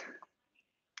guys.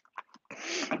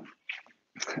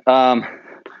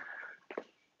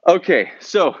 Okay,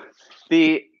 so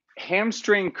the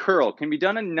hamstring curl can be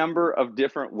done a number of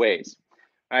different ways.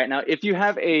 All right, now if you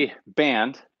have a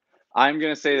band, I'm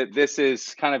going to say that this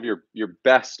is kind of your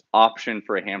best option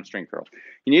for a hamstring curl.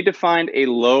 You need to find a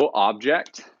low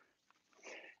object,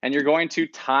 and you're going to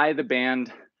tie the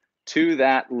band to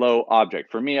that low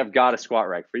object. For me, I've got a squat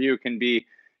rack. For you, it can be,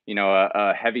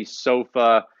 a heavy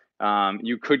sofa.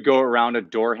 You could go around a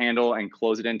door handle and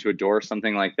close it into a door,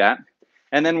 something like that.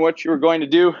 And then what you're going to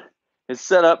do is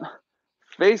set up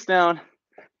face down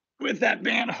with that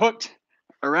band hooked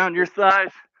around your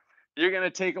thighs. You're going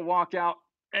to take a walk out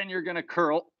and you're going to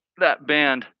curl that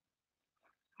band.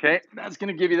 Okay, that's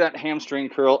going to give you that hamstring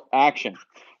curl action.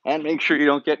 And make sure you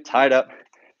don't get tied up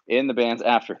in the bands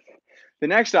after. The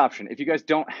next option, if you guys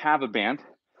don't have a band,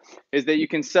 is that you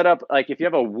can set up, like if you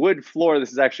have a wood floor,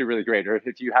 this is actually really great. Or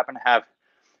if you happen to have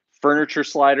furniture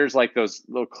sliders, like those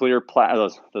little clear,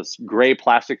 those gray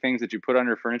plastic things that you put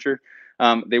under furniture,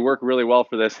 they work really well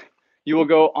for this. You will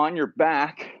go on your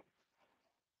back.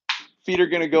 Feet are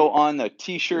going to go on the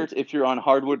t-shirt if you're on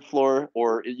hardwood floor,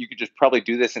 or you could just probably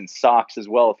do this in socks as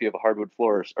well if you have a hardwood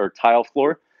floor or tile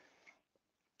floor.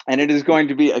 And it is going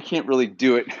to be, I can't really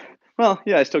do it. Well,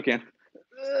 yeah, I still can.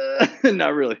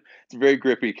 Not really. It's very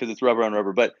grippy because it's rubber on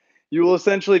rubber, but you will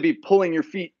essentially be pulling your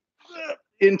feet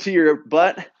into your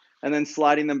butt and then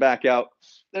sliding them back out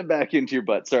and back into your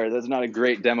butt. Sorry, that's not a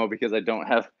great demo because I don't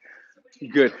have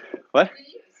good. What?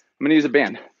 I'm going to use a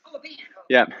band. Oh, a band.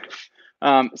 Yeah.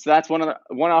 So that's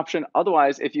one option.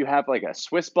 Otherwise, if you have like a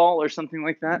Swiss ball or something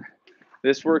like that,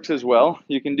 this works as well.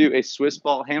 You can do a Swiss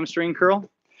ball hamstring curl.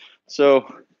 So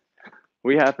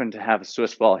we happen to have a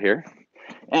Swiss ball here.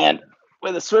 And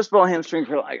with a Swiss ball hamstring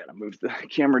curl, I got to move the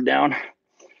camera down.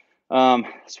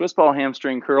 Swiss ball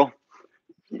hamstring curl,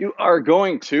 you are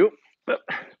going to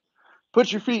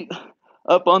put your feet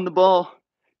up on the ball.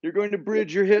 You're going to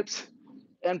bridge your hips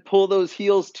and pull those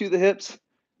heels to the hips,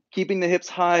 keeping the hips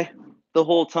high the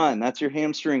whole time. That's your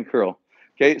hamstring curl.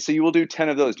 Okay, so you will do 10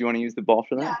 of those. Do you want to use the ball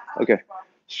for that? Yeah, okay.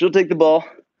 She'll take the ball.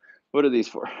 What are these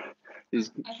for?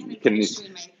 These.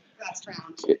 Last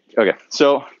round. Okay,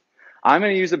 so I'm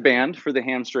going to use a band for the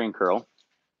hamstring curl,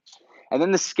 and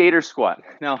then the skater squat.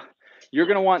 Now, you're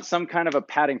going to want some kind of a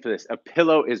padding for this. A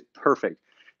pillow is perfect.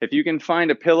 If you can find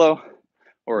a pillow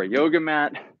or a yoga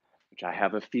mat, which I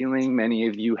have a feeling many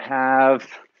of you have,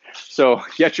 so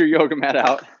get your yoga mat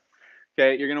out.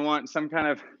 Okay, you're going to want some kind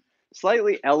of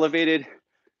slightly elevated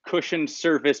cushioned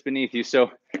surface beneath you.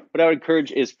 So what I would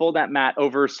encourage is fold that mat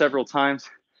over several times.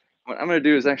 What I'm going to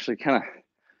do is actually kind of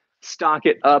stock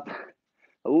it up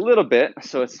a little bit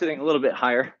so it's sitting a little bit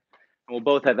higher, and we'll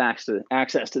both have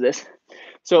access to this.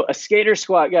 So a skater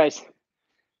squat, guys,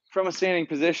 from a standing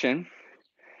position,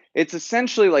 it's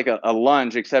essentially like a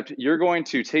lunge, except you're going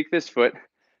to take this foot,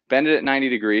 bend it at 90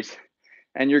 degrees,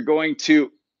 and you're going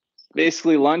to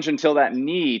basically lunge until that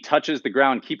knee touches the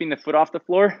ground, keeping the foot off the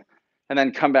floor, and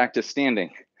then come back to standing.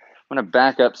 I'm going to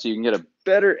back up so you can get a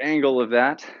better angle of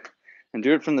that and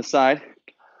do it from the side.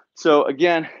 So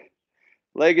again,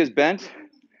 leg is bent.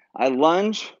 I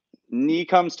lunge, knee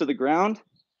comes to the ground,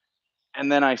 and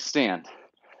then I stand.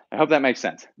 I hope that makes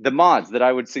sense. The mods that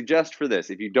I would suggest for this,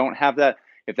 if you don't have that,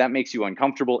 if that makes you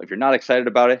uncomfortable, if you're not excited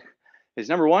about it, is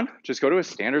number one, just go to a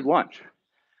standard lunge.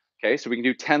 Okay, so we can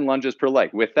do 10 lunges per leg.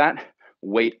 With that,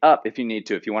 weight up if you need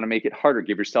to. If you want to make it harder,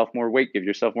 give yourself more weight, give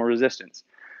yourself more resistance.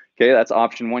 Okay, that's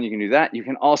option one. You can do that. You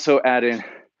can also add in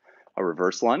a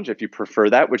reverse lunge if you prefer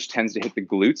that, which tends to hit the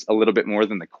glutes a little bit more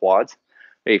than the quads.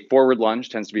 A forward lunge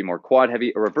tends to be more quad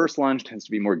heavy. A reverse lunge tends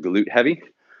to be more glute heavy.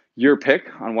 Your pick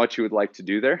on what you would like to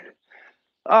do there.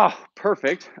 Oh,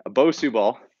 perfect. A Bosu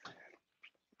ball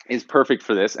is perfect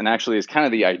for this and actually is kind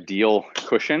of the ideal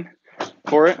cushion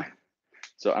for it.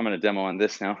 So I'm going to demo on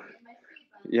this now.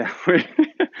 Yeah.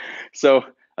 So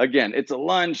again, it's a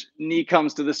lunge, knee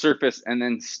comes to the surface and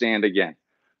then stand again.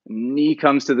 Knee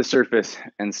comes to the surface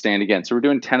and stand again. So we're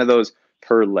doing 10 of those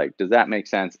per leg. Does that make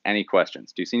sense? Any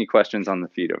questions? Do you see any questions on the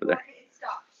feed over there? It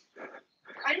stopped.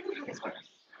 I don't know how this works.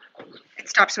 It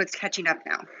stopped, so it's catching up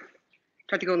now. Do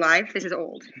I have to go live? This is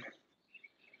old.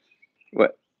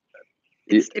 What?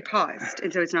 It paused,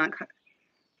 and so it's not.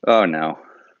 Oh, no.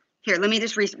 Here, let me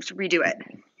just redo it.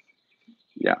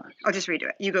 Yeah. I'll just redo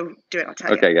it. You go do it. I'll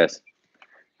tell you. Okay, guys.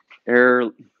 Air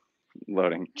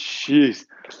loading. Jeez.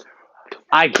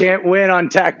 I can't win on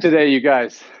tech today, you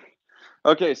guys.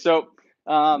 Okay, so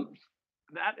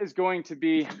that is going to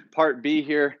be part B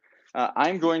here.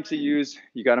 I'm going to use,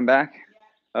 you got them back?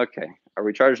 Okay. Are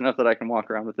we charged enough that I can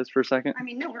walk around with this for a second? I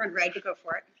mean, no, we're ready to go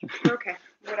for it. Okay,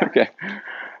 whatever. Okay.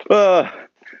 All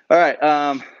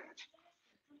right.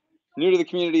 New to the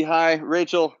community, hi.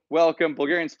 Rachel, welcome.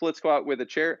 Bulgarian split squat with a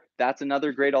chair. That's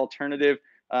another great alternative.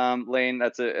 Lane,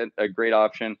 that's a great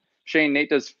option. Shane, Nate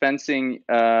does fencing.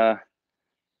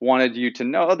 Wanted you to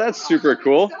know. Oh, that's super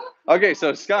cool. Okay,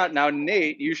 so Scott, now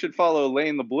Nate, you should follow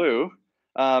Lane the Blue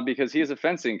because he is a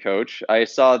fencing coach. I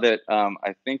saw that.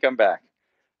 I think I'm back.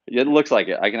 It looks like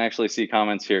it. I can actually see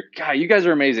comments here. God, you guys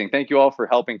are amazing. Thank you all for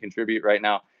helping contribute right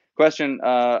now. Question.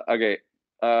 Okay.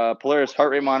 Polaris heart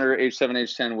rate monitor, H7,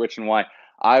 H10, which and why?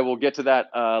 I will get to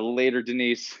that later,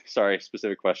 Denise. Sorry,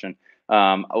 specific question.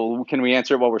 Can we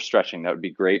answer it while we're stretching? That would be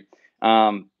great.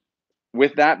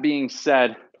 With that being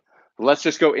said, let's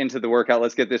just go into the workout.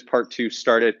 Let's get this part 2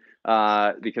 started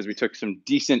because we took some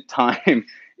decent time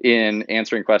in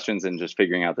answering questions and just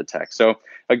figuring out the text. So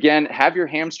again, have your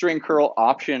hamstring curl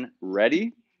option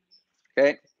ready.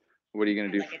 Okay. What are you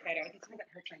going to do?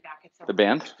 The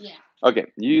band? Yeah. Okay.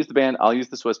 You use the band. I'll use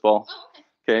the Swiss ball. Oh,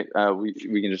 okay. Okay.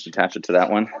 We can just attach it to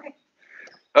that one.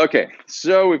 Okay.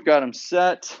 So we've got them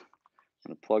set. I'm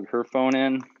going to plug her phone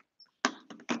in.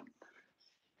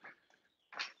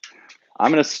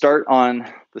 I'm going to start on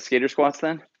the skater squats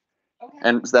then. Okay.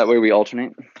 And that way we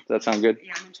alternate. Does that sound good?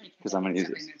 Yeah, I'm going to try to Because I'm going to use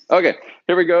this. Okay,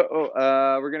 here we go.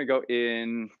 We're going to go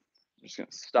in. I'm just going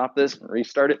to stop this and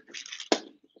restart it.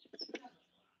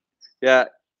 Yeah,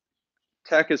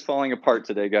 tech is falling apart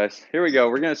today, guys. Here we go.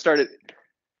 We're going to start it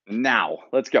now.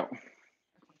 Let's go.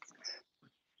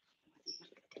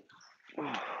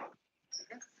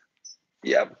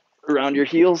 Yep, around your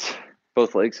heels,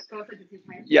 both legs.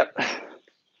 Yep.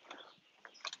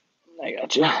 I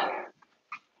got you.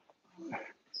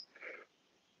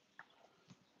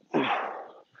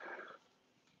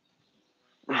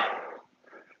 We're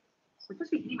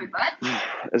supposed to be hitting my butt?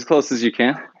 As close as you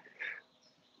can.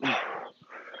 Do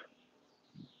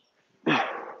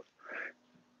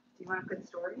you want a good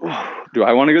story? Do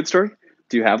I want a good story?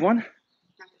 Do you have one?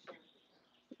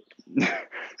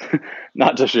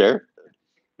 Not to share?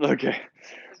 Okay.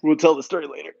 We'll tell the story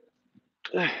later.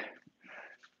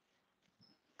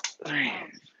 3,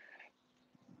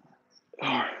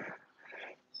 4,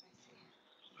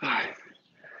 5,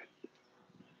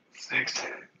 6,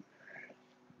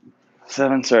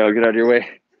 7. Sorry, I'll get out of your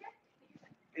way.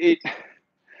 8,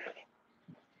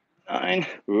 9,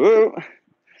 whoa,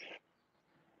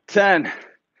 10.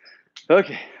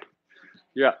 Okay.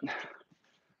 Yeah.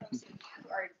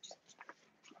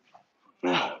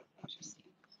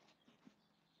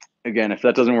 Again, if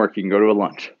that doesn't work, you can go to a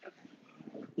lunch.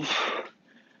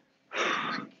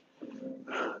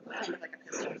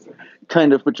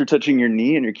 Kind of, but you're touching your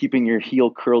knee and you're keeping your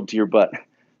heel curled to your butt.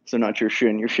 So not your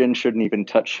shin. Your shin shouldn't even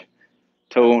touch.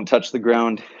 Toe won't touch the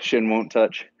ground. Shin won't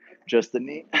touch. Just the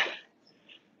knee.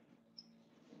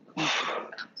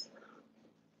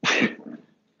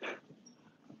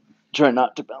 Try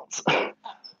not to bounce.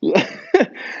 Yeah.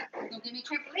 Don't give me a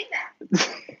try to believe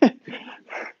that.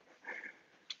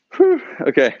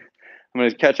 Okay. I'm going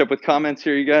to catch up with comments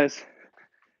here, you guys.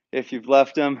 If you've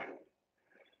left them.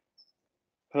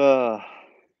 I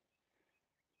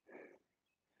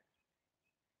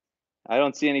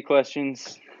don't see any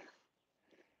questions.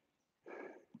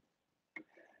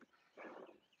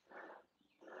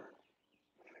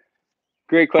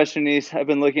 Great question, Denise. I've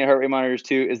been looking at heart rate monitors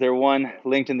too. Is there one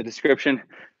linked in the description?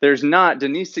 There's not.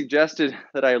 Denise suggested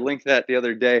that I link that the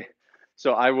other day.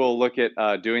 So I will look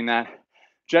at doing that.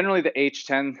 Generally, the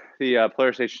H10, the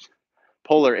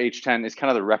Polar H10 is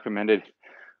kind of the recommended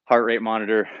heart rate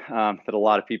monitor that a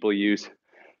lot of people use.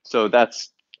 So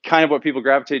that's kind of what people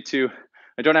gravitate to.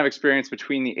 I don't have experience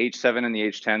between the H7 and the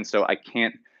H10, so I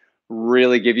can't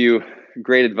really give you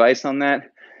great advice on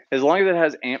that. As long as it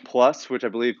has AMP Plus, which I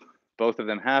believe both of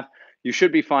them have, you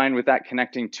should be fine with that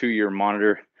connecting to your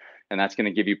monitor, and that's going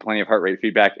to give you plenty of heart rate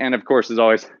feedback. And of course, as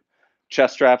always,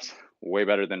 chest straps, way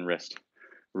better than wrist.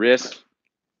 Wrist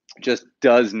just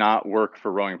does not work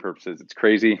for rowing purposes. It's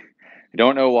crazy. I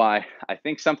don't know why. I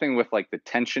think something with like the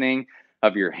tensioning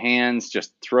of your hands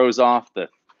just throws off the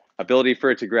ability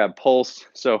for it to grab pulse.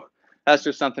 So that's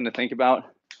just something to think about.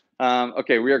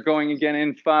 Okay, we are going again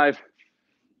in 5,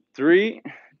 3,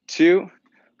 2,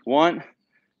 1,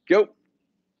 go.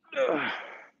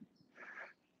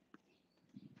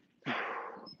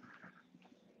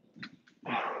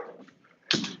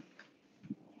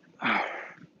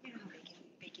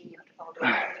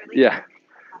 lately. Yeah.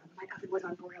 My cousin was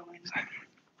on board.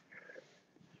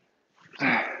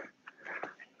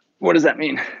 What does that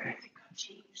mean?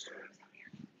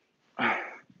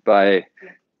 By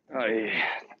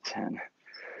 10.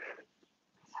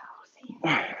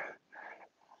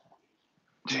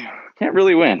 Can't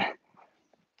really win.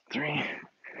 3,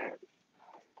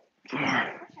 4,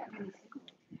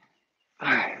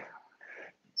 5,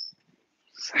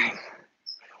 6,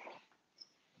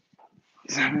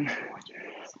 7,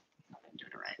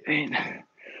 8,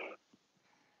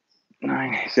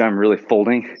 9. See, I'm really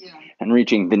folding and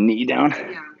reaching the knee down.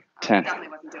 10.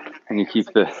 And you keep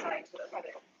the,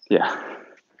 yeah.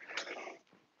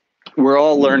 We're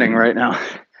all learning right now.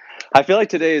 I feel like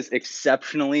today is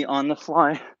exceptionally on the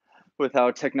fly with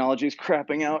how technology is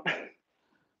crapping out.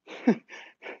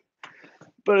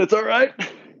 But it's all right.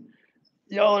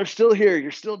 Y'all are still here.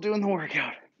 You're still doing the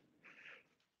workout.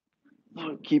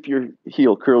 Keep your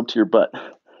heel curled to your butt.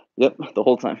 Yep, the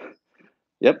whole time.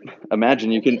 Yep.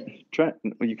 Imagine you can try.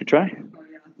 You could try.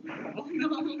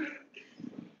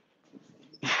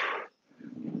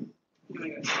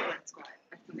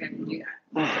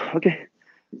 Okay.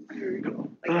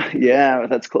 Yeah,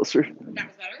 that's closer. That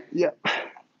was better? Yeah.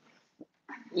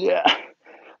 Yeah.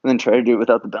 And then try to do it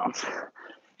without the bounce.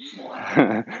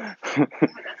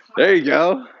 There you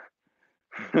go.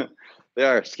 They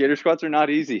are. Skater squats are not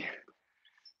easy.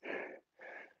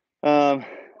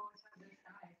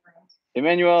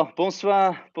 Emmanuel,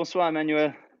 bonsoir. Bonsoir,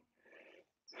 Emmanuel.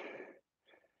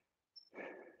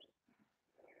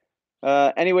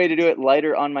 Any way to do it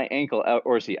lighter on my ankle,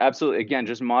 Orsi? Absolutely. Again,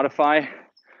 just modify.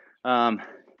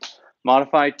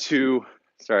 Modify to,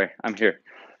 sorry, I'm here.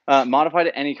 Modify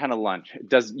to any kind of lunge.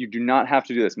 You do not have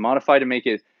to do this. Modify to make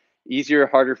it easier,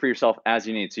 harder for yourself as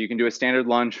you need. So you can do a standard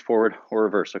lunge, forward or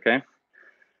reverse, okay?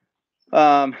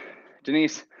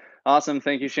 Denise, awesome.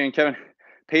 Thank you, Shane. Kevin,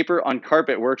 paper on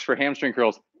carpet works for hamstring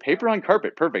curls. Paper on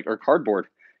carpet, perfect. Or cardboard,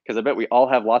 because I bet we all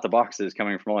have lots of boxes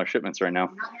coming from all our shipments right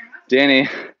now. Danny,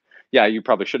 yeah, you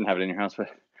probably shouldn't have it in your house. But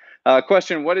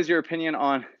question, what is your opinion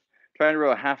on trying to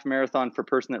row a half marathon for a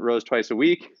person that rows twice a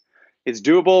week? It's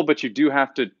doable, but you do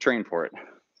have to train for it.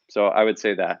 So I would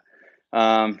say that.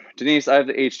 Denise, I have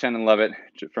the H10 and love it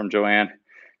from Joanne.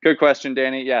 Good question,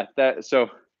 Danny. Yeah, yeah,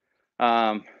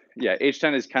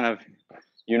 H10 is kind of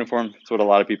uniform. It's what a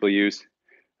lot of people use.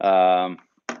 And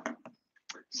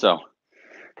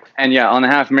yeah, on the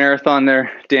half marathon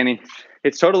there, Danny,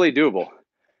 it's totally doable.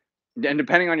 And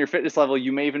depending on your fitness level,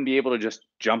 you may even be able to just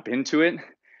jump into it.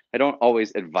 I don't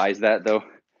always advise that though,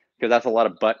 because that's a lot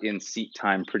of butt in seat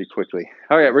time pretty quickly.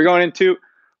 All right, we're going into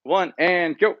 1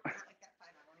 and go.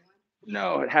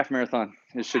 No, half marathon.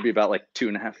 It should be about like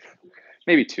 2.5,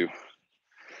 maybe 2.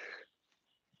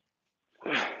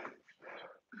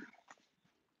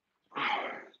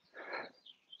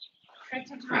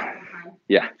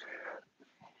 Yeah.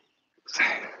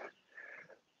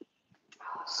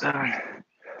 7,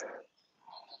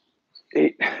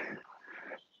 8,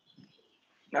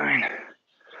 9,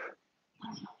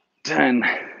 10.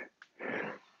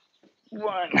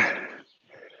 1,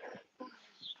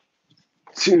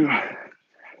 2,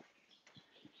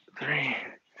 3,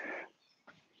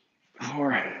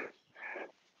 4,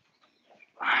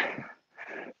 5,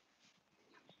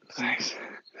 6,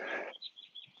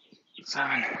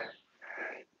 7,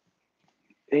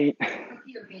 8,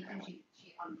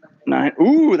 9.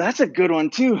 Ooh, that's a good one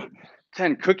too.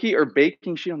 10, cookie or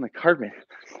baking sheet on the carpet.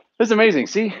 That's amazing.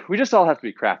 See, we just all have to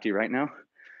be crafty right now.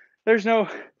 There's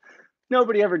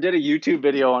nobody ever did a YouTube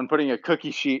video on putting a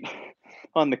cookie sheet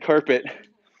on the carpet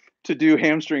to do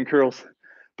hamstring curls.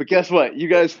 But guess what? You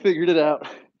guys figured it out.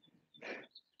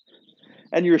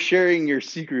 And you're sharing your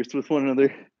secrets with one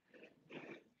another.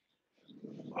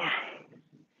 I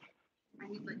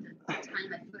need like to tie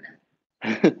my foot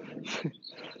up.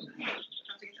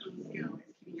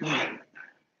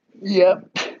 Yep.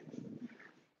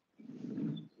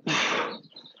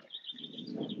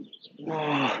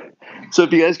 So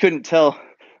if you guys couldn't tell,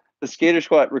 the skater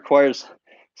squat requires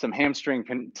some hamstring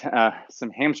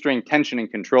tension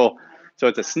and control. So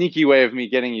it's a sneaky way of me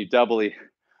getting you doubly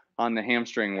on the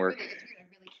hamstring work.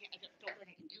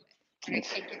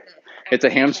 It's a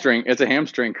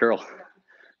hamstring curl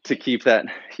to keep that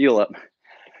heel up.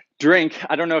 Drink.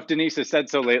 I don't know if Denise has said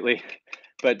so lately,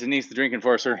 but Denise, the drink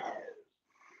enforcer,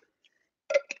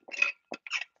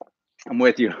 I'm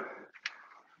with you.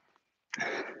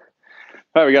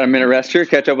 All right, we got a minute rest here.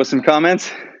 Catch up with some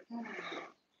comments.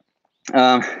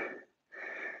 Did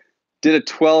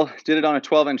it on a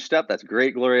 12-inch step. That's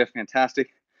great, Gloria. Fantastic.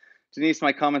 Denise,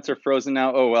 my comments are frozen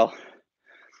now. Oh, well.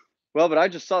 Well, but I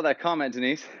just saw that comment,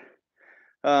 Denise.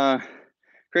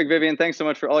 Craig Vivian, thanks so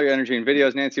much for all your energy and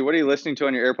videos. Nancy, what are you listening to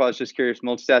on your AirPods? Just curious,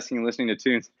 multitasking and listening to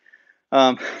tunes.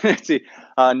 Nancy,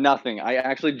 nothing. I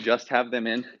actually just have them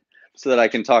in so that I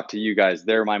can talk to you guys.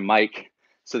 They're my mic,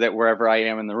 so that wherever I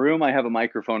am in the room, I have a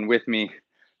microphone with me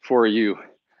for you.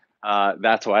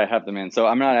 That's why I have them in. So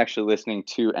I'm not actually listening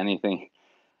to anything.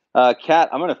 Kat,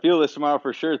 I'm going to feel this tomorrow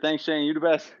for sure. Thanks, Shane. You the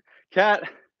best. Kat,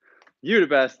 you the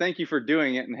best. Thank you for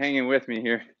doing it and hanging with me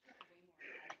here.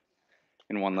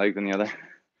 In one leg than the other.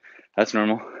 That's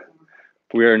normal.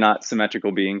 We are not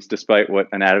symmetrical beings, despite what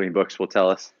anatomy books will tell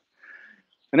us.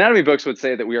 Anatomy books would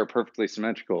say that we are perfectly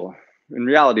symmetrical. In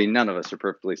reality, none of us are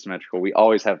perfectly symmetrical. We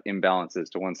always have imbalances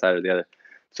to one side or the other.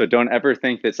 So don't ever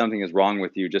think that something is wrong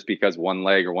with you just because one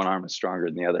leg or one arm is stronger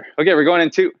than the other. Okay, we're going in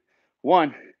 2,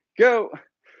 1, go.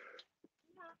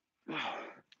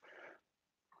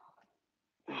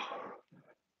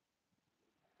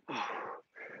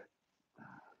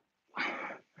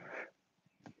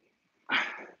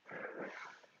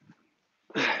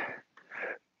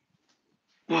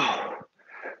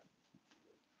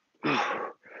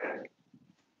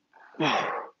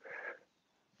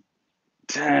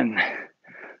 Ten.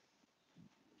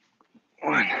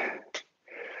 1,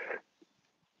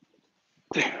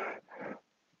 2.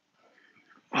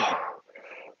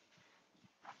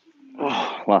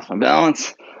 Lost my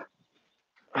balance.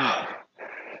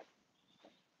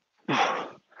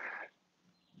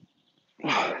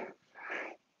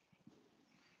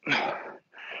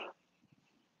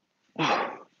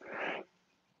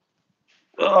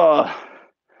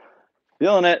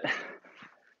 Feeling it.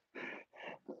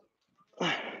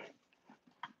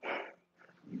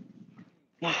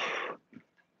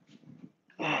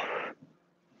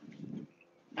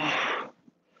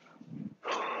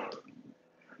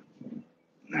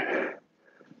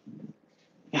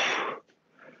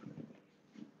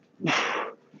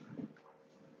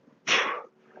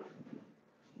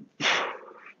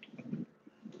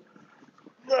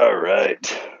 All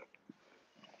right.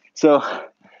 So,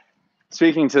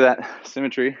 speaking to that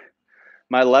symmetry,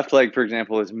 my left leg, for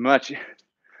example, is much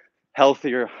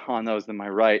healthier on those than my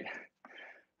right.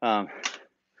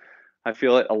 I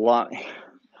feel it a lot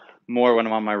more when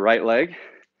I'm on my right leg.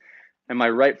 And my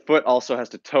right foot also has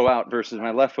to toe out versus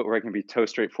my left foot where I can be toe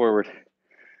straight forward.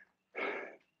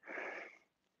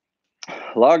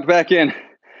 Logged back in.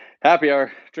 Happy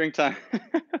hour, drink time.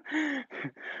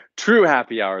 True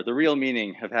happy hour, the real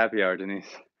meaning of happy hour, Denise.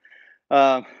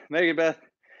 Megan Beth,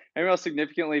 anyone else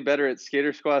significantly better at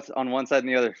skater squats on one side and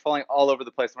the other, falling all over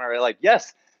the place on my right leg?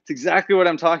 Yes, it's exactly what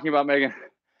I'm talking about, Megan.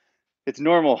 It's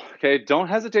normal, okay? Don't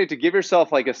hesitate to give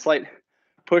yourself like a slight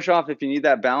push off if you need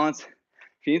that balance.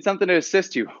 If you need something to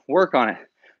assist you, work on it.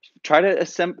 Try to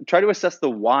assess the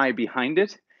why behind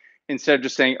it instead of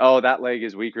just saying, oh, that leg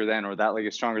is weaker than, or that leg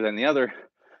is stronger than the other.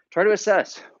 Try to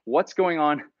assess what's going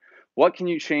on, what can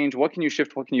you change, what can you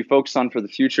shift, what can you focus on for the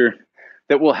future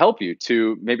that will help you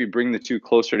to maybe bring the two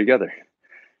closer together.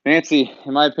 Nancy,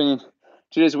 in my opinion,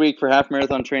 2 days a week for half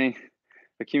marathon training,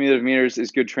 accumulative meters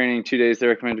is good training. 2 days they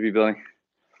recommend to be building.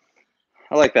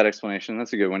 I like that explanation.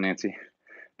 That's a good one, Nancy.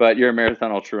 But you're a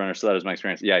marathon ultra runner, so that is my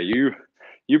experience. Yeah,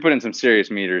 you put in some serious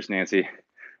meters, Nancy.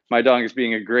 My dog is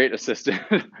being a great assistant.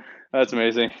 That's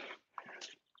amazing.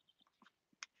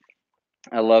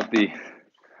 I love the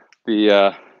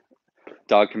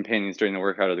dog companions during the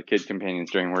workout or the kid companions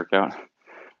during workout.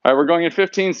 All right, we're going in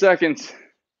 15 seconds.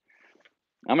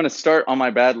 I'm going to start on my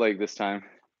bad leg this time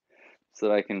so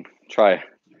that I can try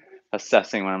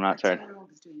assessing when I'm not tired.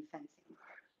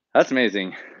 That's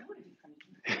amazing.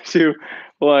 2,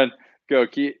 1, go.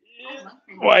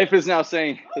 Wife is now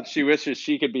saying that she wishes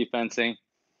she could be fencing.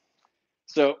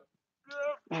 So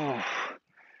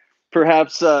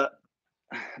perhaps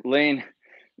Lane,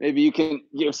 maybe you can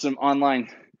give some online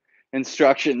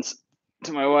instructions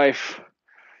to my wife.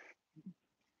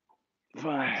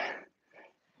 5,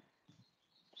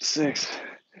 6,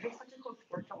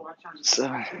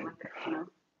 7.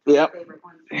 Yep.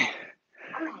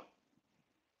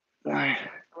 9,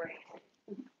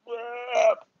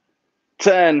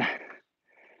 10.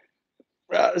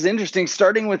 It was interesting.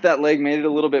 Starting with that leg made it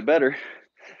a little bit better.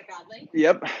 The bad leg?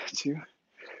 Yep. 2,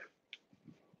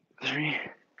 3,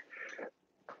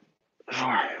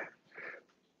 4,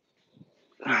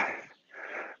 5,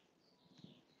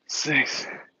 6,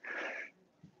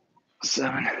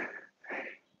 7,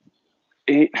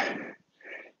 8,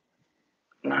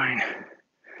 9,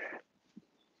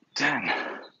 10.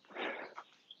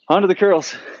 On to the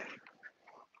curls.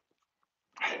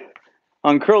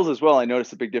 On curls as well, I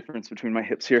noticed a big difference between my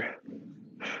hips here.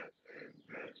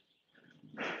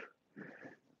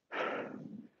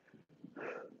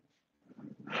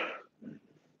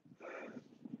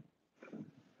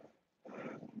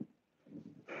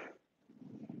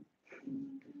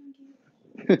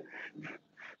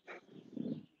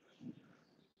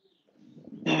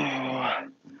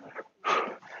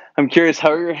 I'm curious,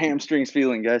 how are your hamstrings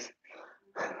feeling, guys?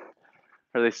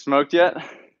 Are they smoked yet?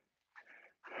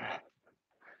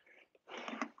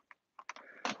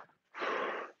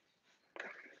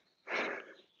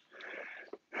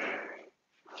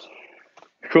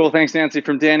 Cool. Thanks, Nancy.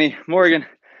 From Danny. Morgan,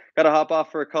 got to hop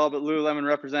off for a call, but Lululemon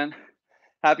represent.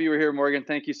 Happy you were here, Morgan.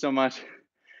 Thank you so much.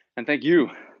 And thank you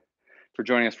for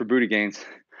joining us for Booty Gains.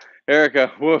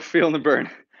 Erica, woof, feeling the burn.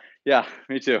 Yeah,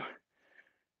 me too.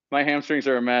 My hamstrings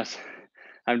are a mess.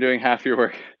 I'm doing half your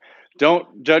work.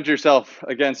 Don't judge yourself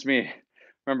against me.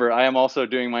 Remember, I am also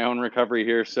doing my own recovery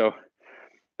here, so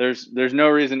there's no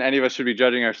reason any of us should be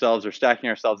judging ourselves or stacking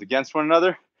ourselves against one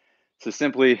another. So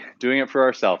simply doing it for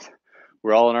ourselves.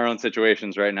 We're all in our own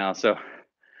situations right now, so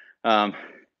but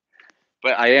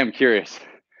I am curious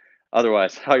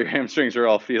otherwise how your hamstrings are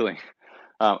all feeling.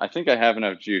 I think I have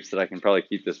enough juice that I can probably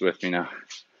keep this with me now.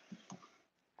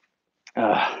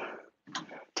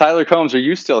 Tyler Combs, are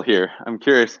you still here? I'm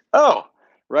curious. Oh,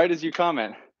 right as you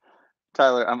comment.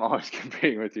 Tyler, I'm always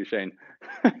competing with you, Shane.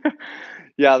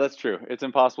 Yeah, that's true. It's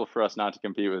impossible for us not to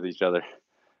compete with each other.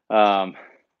 All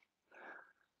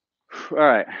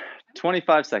right,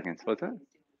 25 seconds. What's that?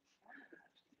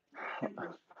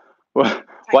 Well,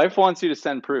 wife wants you to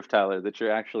send proof, Tyler, that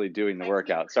you're actually doing the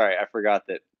workout. Sorry, I forgot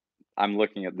that I'm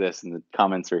looking at this and the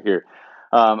comments are here.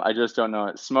 I just don't know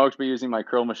it. Smoked, but using my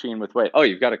curl machine with weight. Oh,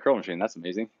 you've got a curl machine. That's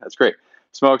amazing. That's great.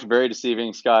 Smoked, very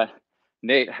deceiving. Scott,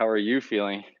 Nate, how are you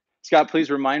feeling? Scott, please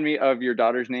remind me of your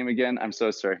daughter's name again. I'm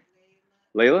so sorry.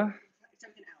 Layla?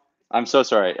 I'm so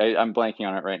sorry. I'm blanking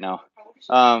on it right now.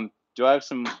 Do I have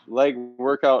some leg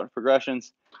workout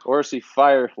progressions? Or see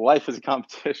fire, life is a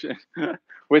competition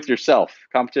with yourself.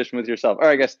 Competition with yourself. All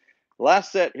right, guys.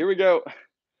 Last set. Here we go.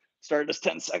 Started us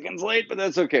 10 seconds late, but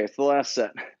that's okay. It's the last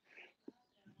set.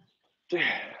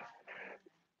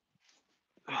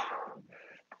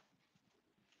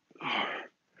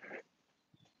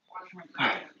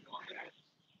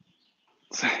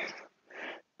 6,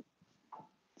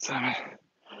 7,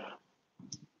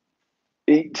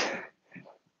 8,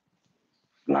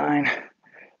 9,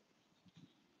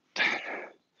 10.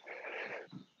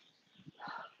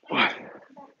 1,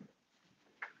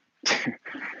 2,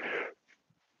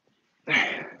 3,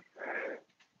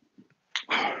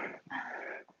 4,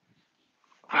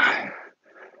 5,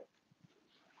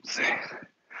 6,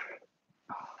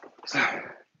 7,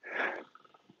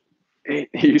 8.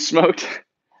 You smoked.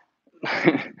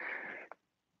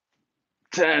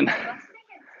 10. I'm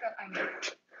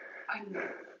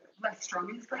less strong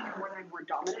in this leg, more than I'm more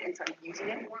dominant, and so I'm using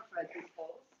it more for like these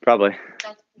pulls. Probably.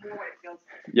 That's more what it feels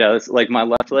like. Yeah, that's like my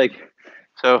left leg.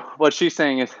 So what she's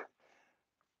saying is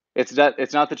it's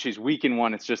not that she's weak in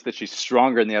one, it's just that she's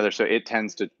stronger in the other, so it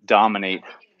tends to dominate.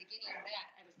 I think in the beginning of that,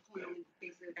 I was pulling on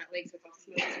basically that leg, so it's all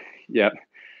smooth. Yeah.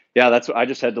 Yeah, that's what I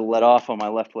just had to let off on my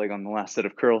left leg on the last set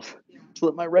of curls to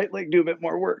let my right leg do a bit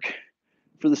more work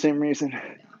for the same reason.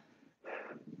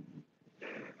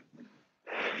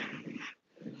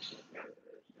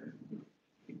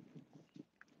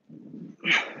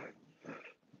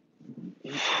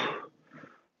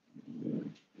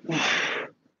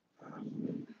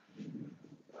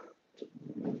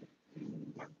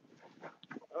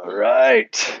 All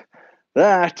right.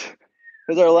 That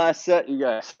is our last set, you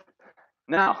guys.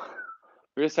 Now,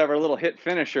 we just have our little HIIT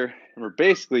finisher, and we're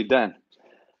basically done.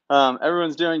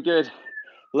 Everyone's doing good.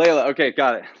 Layla, okay,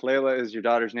 got it. Layla is your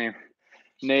daughter's name.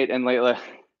 Nate and Layla.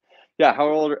 Yeah, how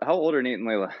old are Nate and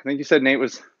Layla? I think you said Nate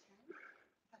was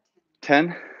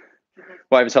 10.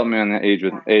 Wife is helping me on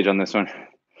the age on this one.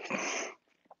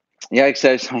 Yeah,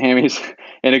 excited my hammies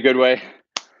in a good way.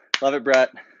 Love it,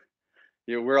 Brett.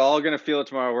 We're all gonna feel it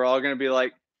tomorrow. We're all gonna be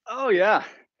like, oh yeah,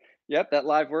 yep, that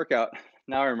live workout.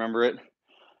 Now I remember it.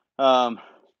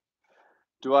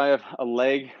 Do I have a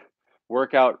leg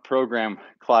workout program?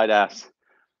 Clyde asks.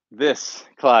 This,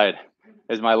 Clyde,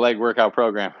 is my leg workout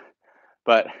program.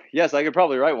 But yes, I could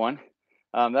probably write one.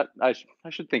 That I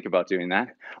should think about doing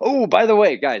that. Oh, by the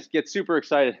way, guys, get super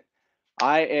excited.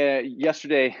 I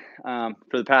yesterday for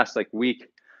the past week,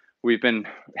 we've been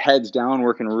heads down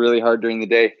working really hard during the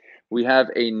day. We have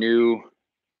a new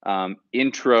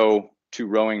intro to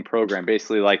rowing program.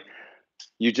 Basically, like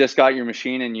you just got your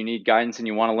machine and you need guidance and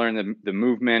you want to learn the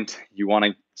movement. You want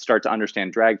to start to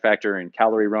understand drag factor and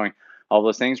calorie rowing, all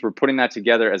those things. We're putting that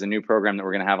together as a new program that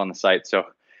we're going to have on the site. So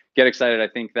get excited. I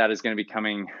think that is going to be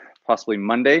coming possibly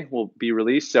Monday will be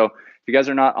released. So if you guys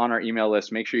are not on our email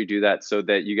list, make sure you do that so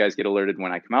that you guys get alerted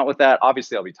when I come out with that.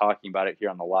 Obviously, I'll be talking about it here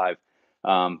on the live,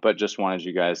 but just wanted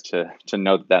you guys to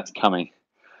know that that's coming.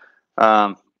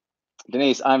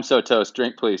 Denise, I'm so toast.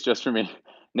 Drink, please, just for me.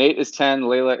 Nate is 10.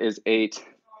 Layla is 8.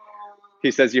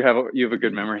 He says you have a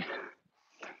good memory.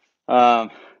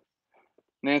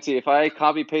 Nancy, if I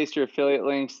copy paste your affiliate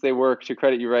links, they work to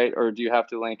credit you, right? Or do you have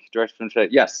to link direct from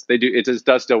chat? Yes, they do. It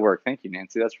does still work. Thank you,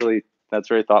 Nancy. That's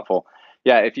very thoughtful.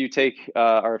 Yeah, if you take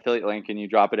our affiliate link and you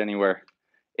drop it anywhere,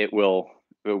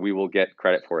 we will get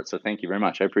credit for it. So thank you very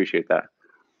much. I appreciate that.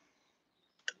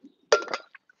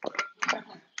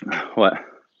 What?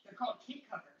 They're called kick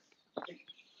covers.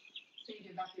 So you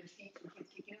do back your seats and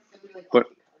kids kicking up. They're like What?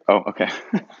 Oh, okay.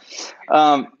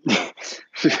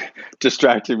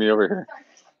 Distracting me over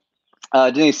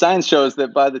here. Denise, science shows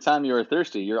that by the time you are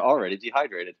thirsty, you're already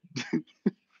dehydrated.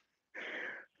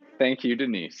 Thank you,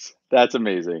 Denise. That's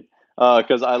amazing.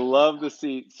 Because I love the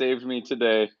seat saved me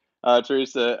today.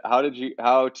 Teresa, how do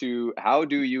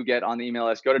you get on the email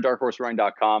list? Go to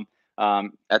darkhorserowing.com.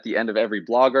 At the end of every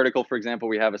blog article, for example,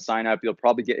 we have a sign up. You'll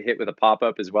probably get hit with a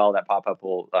pop-up as well. That pop-up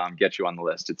will get you on the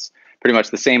list. It's pretty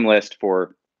much the same list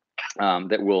for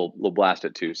that we'll blast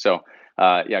it to. So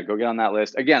yeah, go get on that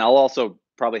list. Again, I'll also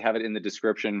probably have it in the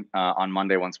description on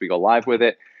Monday once we go live with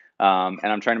it. And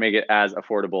I'm trying to make it as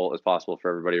affordable as possible for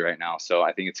everybody right now. So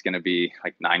I think it's going to be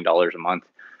like $9 a month.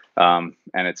 And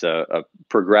it's a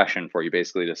progression for you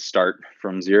basically to start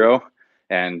from zero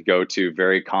and go to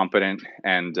very competent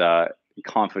and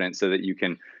confident so that you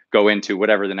can go into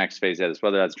whatever the next phase is,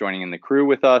 whether that's joining in the crew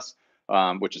with us,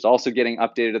 which is also getting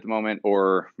updated at the moment,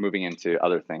 or moving into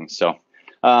other things. So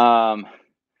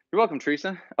you're welcome,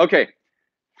 Teresa. Okay,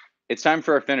 it's time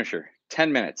for our finisher.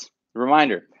 10 minutes.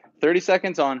 Reminder, 30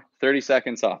 seconds on, 30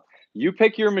 seconds off. You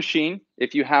pick your machine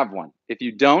if you have one. If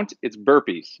you don't, it's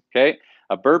burpees, okay?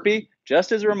 A burpee,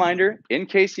 just as a reminder, in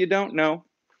case you don't know.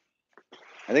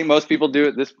 I think most people do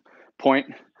at this point,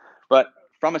 but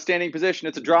from a standing position,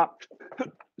 it's a drop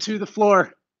to the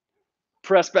floor.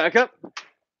 Press back up.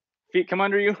 Feet come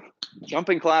under you.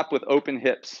 Jumping clap with open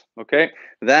hips, okay?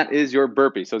 That is your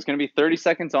burpee. So it's going to be 30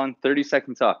 seconds on, 30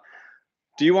 seconds off.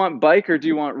 Do you want bike or do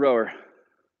you want rower?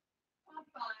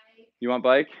 You want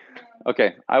bike?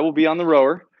 Okay, I will be on the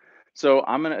rower. So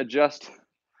I'm going to adjust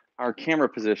our camera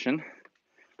position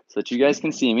so that you guys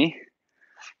can see me.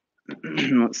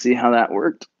 Let's see how that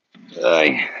worked.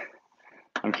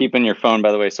 I'm keeping your phone,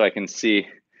 by the way, so I can see.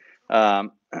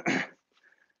 Triple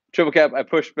cap, I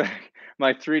pushed back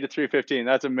my 3 to 315.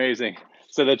 That's amazing.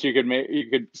 So that you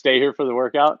could stay here for the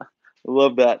workout. I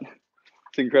love that.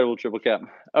 It's incredible, triple cap.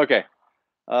 Okay.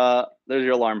 There's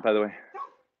your alarm, by the way.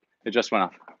 It just went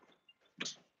off.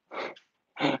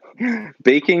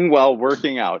 Baking while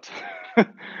working out.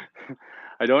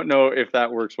 I don't know if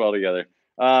that works well together.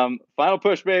 Final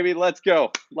push, baby. Let's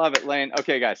go. Love it, Lane.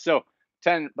 Okay, guys. So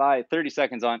 10 by 30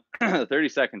 seconds on, 30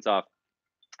 seconds off.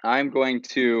 I'm going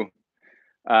to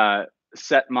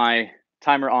set my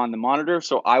timer on the monitor.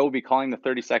 So I will be calling the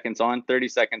 30 seconds on, 30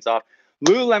 seconds off.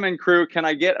 Lululemon crew, can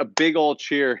I get a big old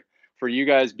cheer for you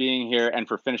guys being here and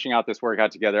for finishing out this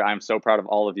workout together? I'm so proud of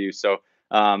all of you. So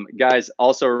guys,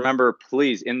 also remember,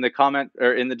 please, in the comment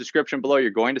or in the description below,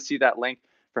 you're going to see that link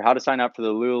for how to sign up for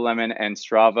the Lululemon and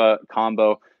Strava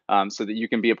combo so that you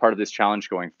can be a part of this challenge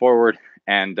going forward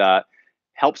and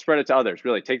help spread it to others.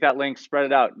 Really take that link, spread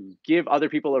it out, give other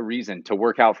people a reason to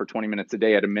work out for 20 minutes a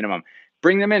day at a minimum.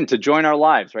 Bring them in to join our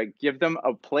lives, right? Give them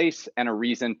a place and a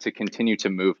reason to continue to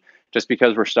move. Just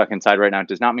because we're stuck inside right now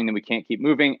does not mean that we can't keep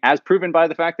moving, as proven by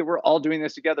the fact that we're all doing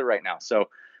this together right now. So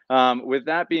with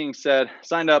that being said,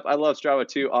 signed up. I love Strava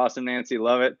too. Awesome, Nancy.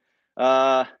 Love it.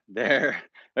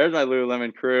 There's my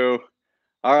Lululemon crew.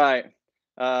 All right.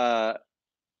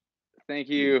 Thank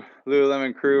you,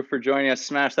 Lululemon crew, for joining us.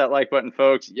 Smash that like button,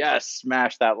 folks. Yes,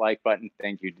 smash that like button.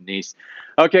 Thank you, Denise.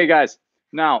 Okay, guys.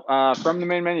 Now, from the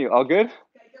main menu, all good?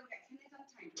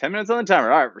 10 minutes on the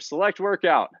timer. All right, select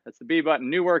workout. That's the B button.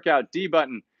 New workout, D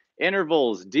button.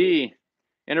 Intervals, D.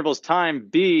 Intervals time,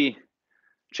 B.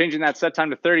 Changing that set time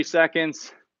to 30 seconds.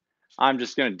 I'm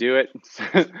just going to do it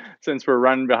since we're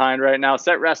running behind right now.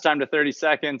 Set rest time to 30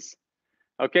 seconds.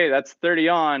 Okay, that's 30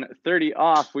 on, 30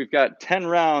 off. We've got 10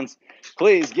 rounds.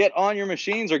 Please get on your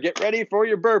machines or get ready for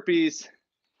your burpees.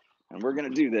 And we're going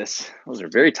to do this. Those are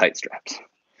very tight straps.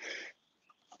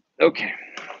 Okay.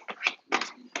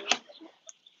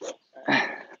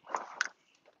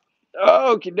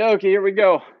 Okie dokie, here we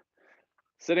go.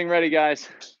 Sitting ready, guys.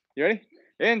 You ready?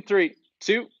 In 3,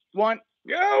 2, 1,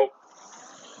 go.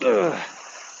 Ugh.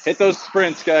 Hit those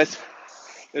sprints, guys.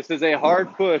 This is a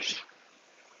hard push.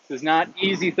 This is not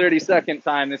easy 30-second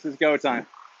time. This is go time.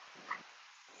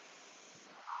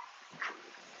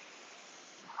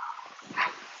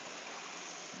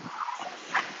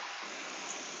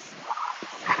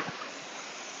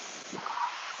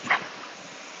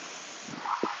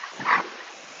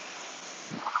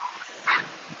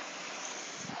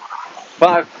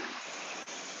 5,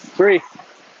 3,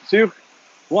 2,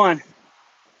 1.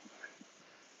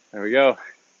 There we go.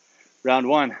 Round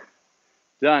 1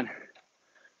 done.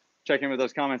 Check in with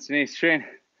those comments, Denise. Shane,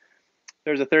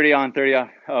 there's a 30 on, 30 off.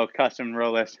 Oh, custom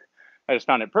row list. I just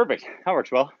found it. Perfect. That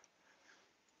works well.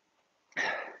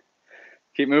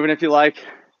 Keep moving if you like.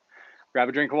 Grab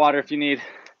a drink of water if you need.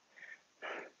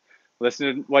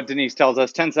 Listen to what Denise tells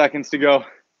us. 10 seconds to go.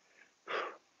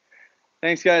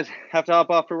 Thanks, guys. Have to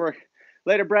hop off for work.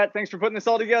 Later, Brett. Thanks for putting this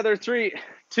all together. 3,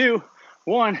 2,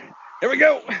 1. Here we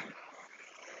go.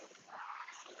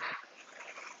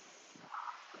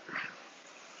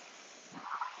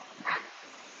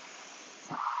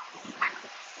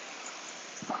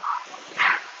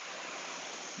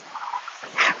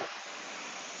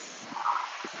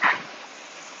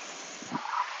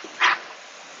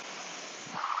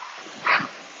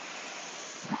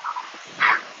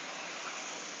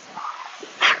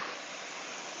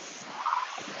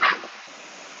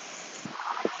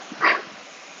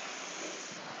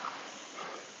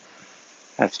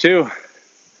 That's 2.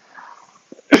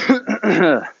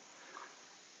 You're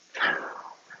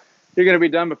going to be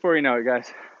done before you know it,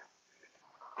 guys.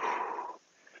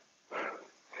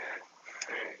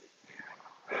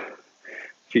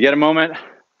 If you get a moment,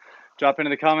 drop into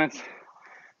the comments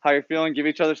how you're feeling. Give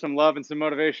each other some love and some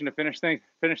motivation to finish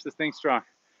this thing strong.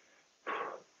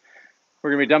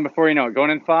 We're going to be done before you know it. Going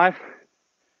in 5,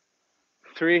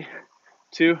 3,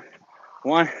 2,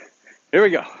 1. Here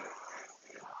we go.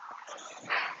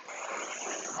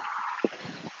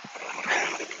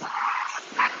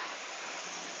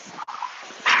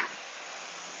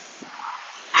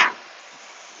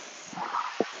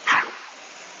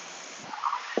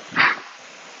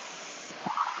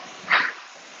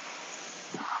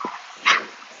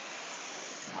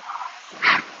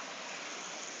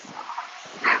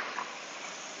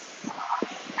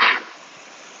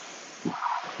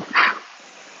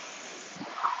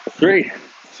 Three,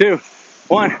 2,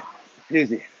 1.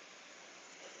 Easy.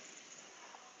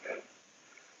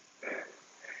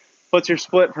 What's your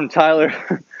split from Tyler?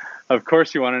 Of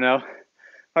course you want to know.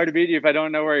 Hard to beat you if I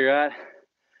don't know where you're at.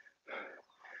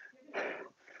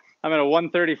 I'm at a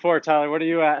 134, Tyler. What are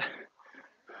you at?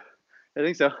 I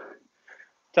think so.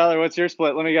 Tyler, what's your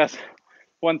split? Let me guess.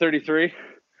 133.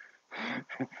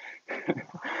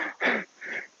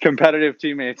 Competitive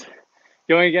teammates.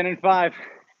 Going again in 5,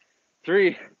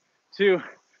 3, 2,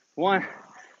 1.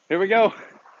 Here we go.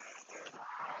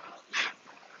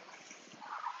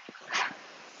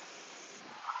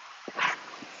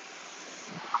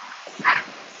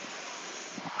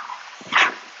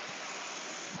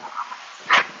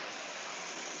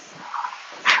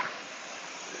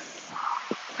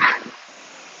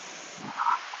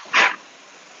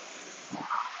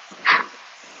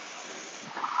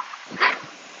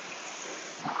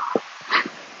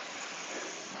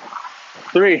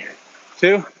 Three,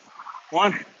 2,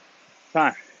 1.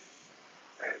 Time.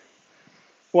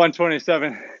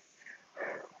 127.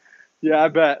 Yeah, I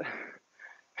bet.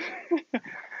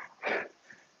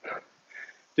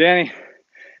 Danny,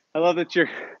 I love that you're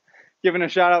giving a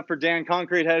shout out for Dan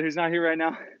Concrete Head, who's not here right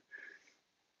now.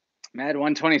 Mad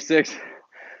 126.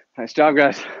 Nice job,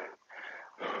 guys.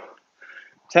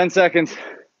 10 seconds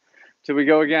till we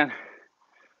go again.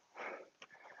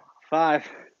 5,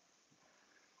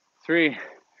 3,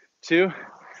 2,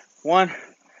 1.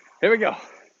 Here we go.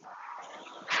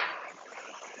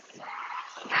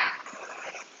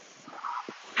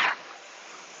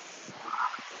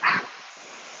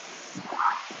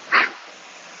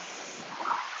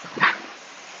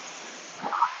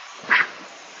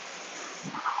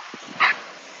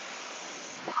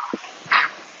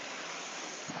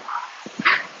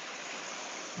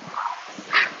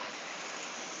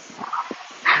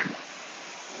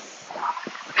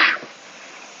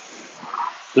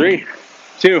 Three,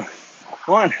 2,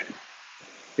 1.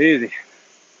 Easy.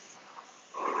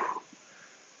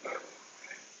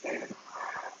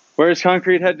 Where's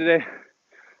Concrete Head today?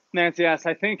 Nancy asked.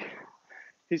 I think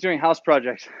he's doing house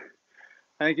projects.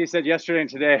 I think he said yesterday and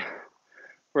today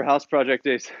were house project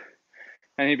days,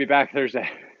 and he'd be back Thursday.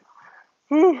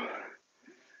 Whew.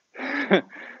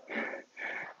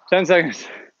 10 seconds.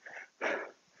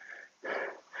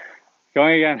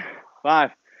 Going again.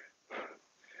 5,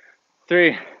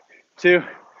 3, 2,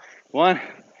 1.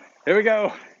 Here we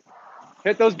go.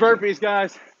 Hit those burpees,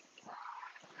 guys.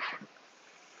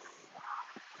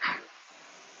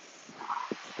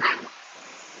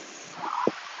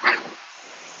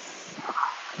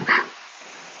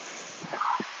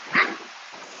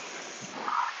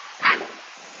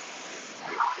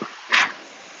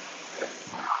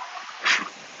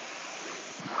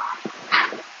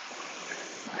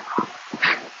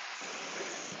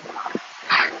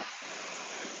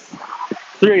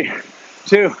 3,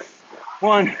 2,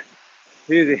 1.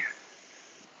 Easy.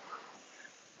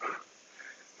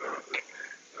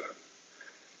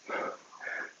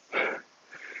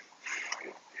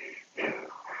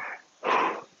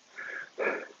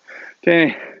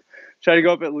 Danny, try to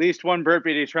go up at least one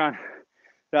burpee to each round.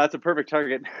 That's a perfect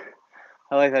target.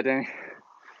 I like that, Danny.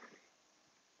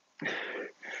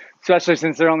 Especially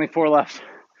since there are only 4 left.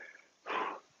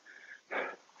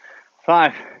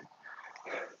 5,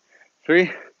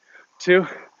 3, 2,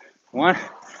 1,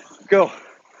 go.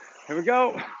 Here we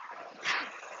go.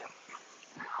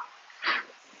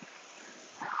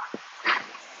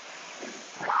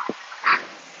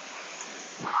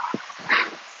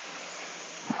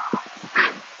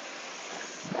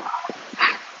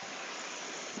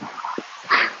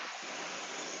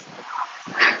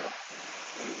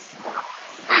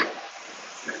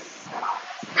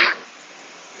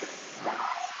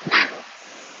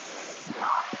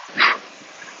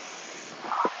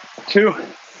 2,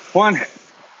 1,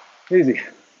 easy.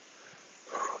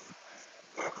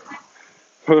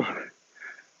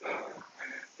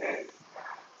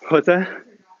 What's that?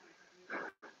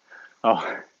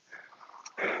 Oh.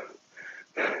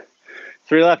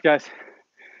 3 left, guys.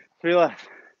 3 left.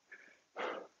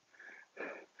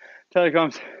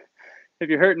 Telecoms, if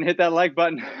you're hurting, hit that like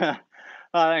button. Oh,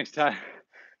 thanks, Ty.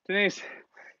 Denise,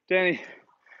 Danny,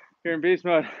 you're in beast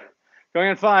mode.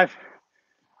 Going in 5,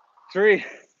 3,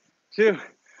 2,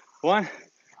 1,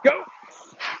 go.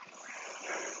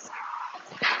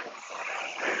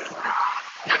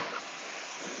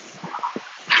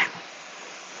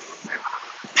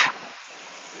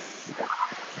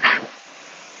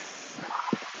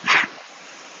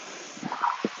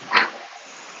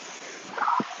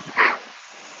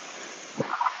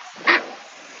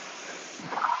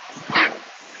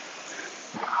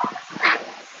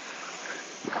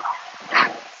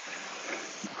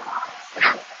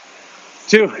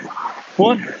 2,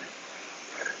 1.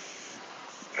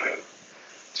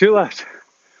 2 left.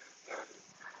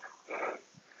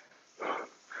 Good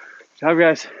job,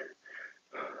 guys.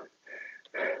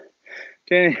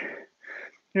 Danny,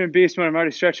 you're in beast mode. I'm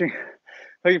already stretching.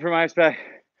 Looking for my ice pack.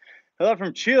 Hello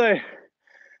from Chile.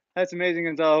 That's amazing,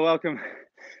 Gonzalo. Welcome.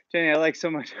 Danny, I like so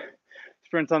much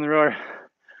sprints on the rower.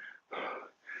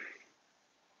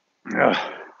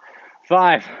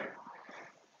 5,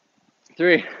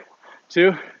 3,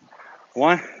 2,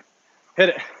 1. Hit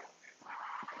it.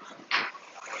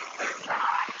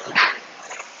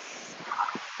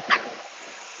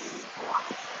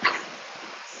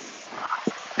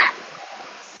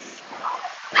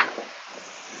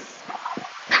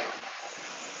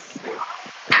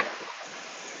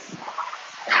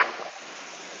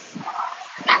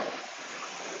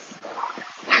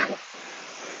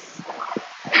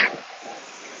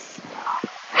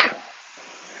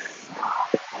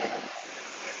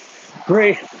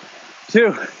 Three,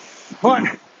 2,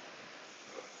 1.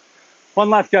 1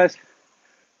 left, guys.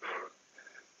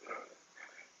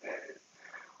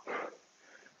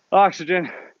 Oxygen.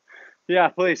 Yeah,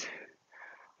 please.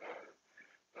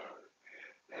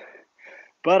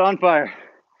 Butt on fire.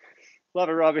 Love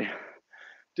it, Robbie.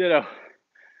 Ditto.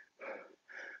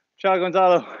 Ciao,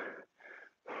 Gonzalo.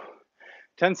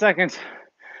 10 seconds.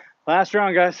 Last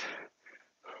round, guys.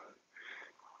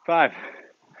 5,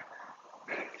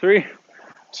 3,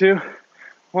 2,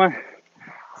 1.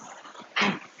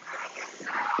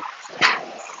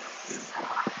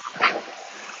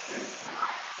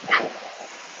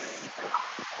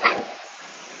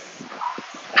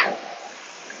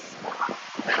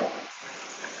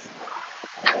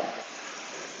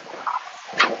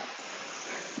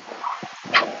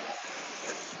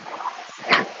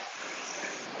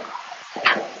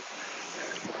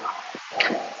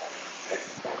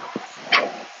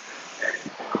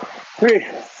 Three,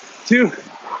 2,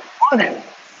 1.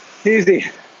 Easy.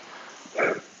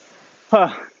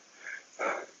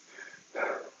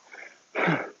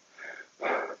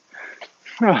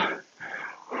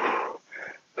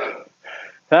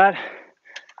 That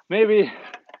may be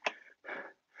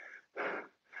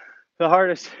the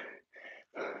hardest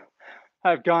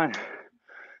I've gone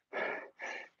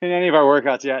in any of our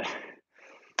workouts yet.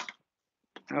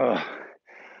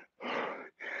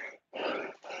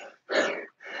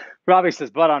 Robbie says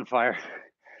butt on fire.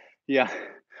 Yeah.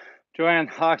 Joanne,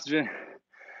 oxygen.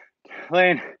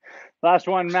 Lane, last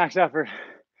one, max effort.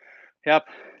 Yep.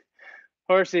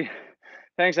 Horsey,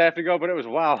 thanks, I have to go, but it was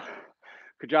wow.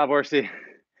 Good job, Horsey.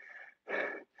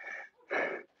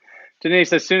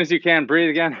 Denise, as soon as you can, breathe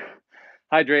again.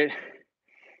 Hydrate.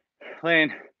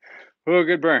 Lane, ooh,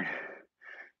 good burn.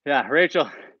 Yeah, Rachel,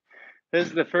 this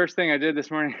is the first thing I did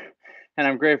this morning, And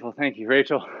I'm grateful. Thank you,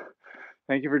 Rachel.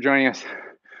 Thank you for joining us.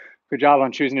 Good job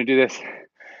on choosing to do this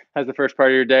as the first part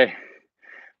of your day.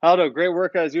 Aldo, great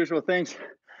workout as usual. Thanks.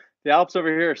 The Alps over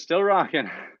here are still rocking.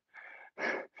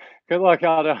 Good luck,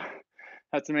 Aldo.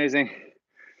 That's amazing.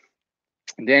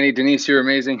 Danny, Denise, you're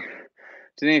amazing.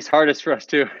 Denise, hardest for us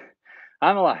too.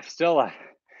 I'm alive, still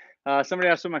alive. Somebody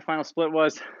asked what my final split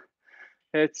was.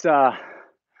 It's final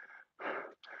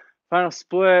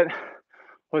split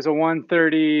was a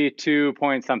 132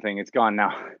 point something. It's gone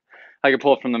now. I could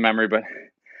pull it from the memory, but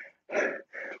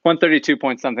 132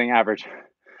 point something average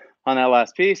on that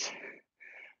last piece.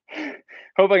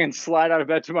 Hope I can slide out of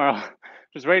bed tomorrow.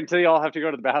 Just wait until you all have to go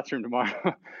to the bathroom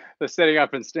tomorrow. The sitting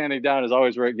up and standing down is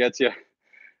always where it gets you.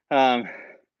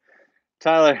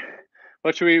 Tyler,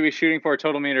 what should we be shooting for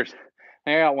total meters?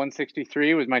 I got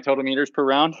 163 was my total meters per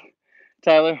round.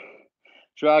 Tyler,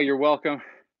 Joao, you're welcome.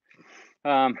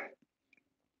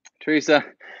 Teresa,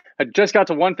 I just got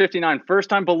to 159, first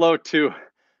time below 2.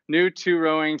 New to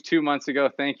rowing 2 months ago.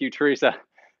 Thank you, Teresa.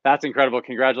 That's incredible.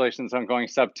 Congratulations on going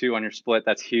sub 2 on your split.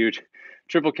 That's huge.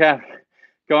 Triple cap,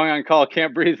 going on call,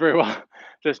 can't breathe very well.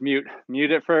 Just mute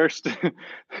it first.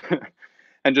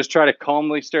 And just try to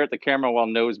calmly stare at the camera while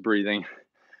nose breathing.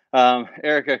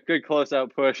 Erica, good close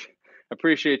out push.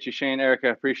 Appreciate you, Shane.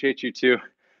 Erica, appreciate you too.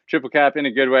 Triple cap in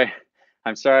a good way.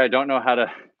 I'm sorry, I don't know how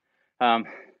to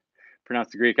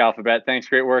pronounce the Greek alphabet. Thanks,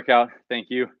 great workout. Thank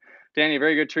you. Danny,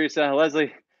 very good. Teresa,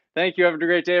 Leslie, thank you. Have a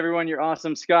great day, everyone. You're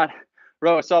awesome. Scott,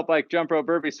 row, assault bike, jump rope,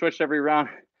 burpee, switched every round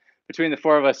between the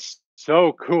 4 of us.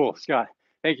 So cool, Scott.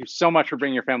 Thank you so much for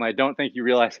bringing your family. I don't think you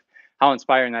realize how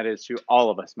inspiring that is to all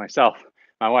of us, myself,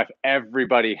 my wife,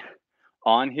 everybody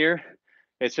on here.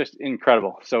 It's just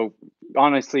incredible. So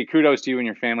honestly, kudos to you and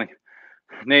your family.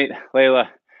 Nate, Layla,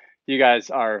 you guys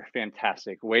are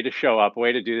fantastic. Way to show up,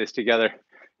 way to do this together.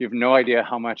 You have no idea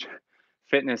how much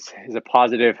fitness is a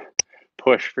positive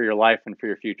push for your life and for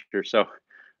your future. So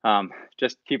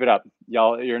just keep it up.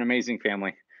 Y'all, you're an amazing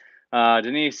family.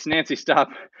 Denise, Nancy, stop.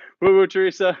 Woo woo,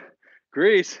 Teresa.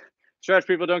 Grease. Stretch,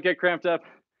 people, don't get cramped up.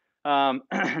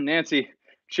 Nancy,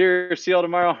 cheers. See y'all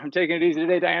tomorrow. I'm taking it easy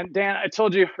today. Dan, I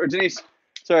told you, or Denise,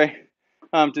 sorry.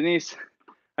 Denise,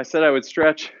 I said I would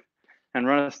stretch and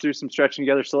run us through some stretching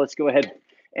together. So let's go ahead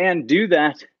and do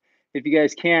that. If you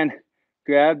guys can,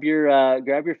 grab your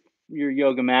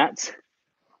yoga mats.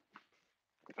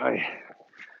 Just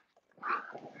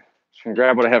gonna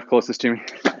grab what I have closest to me.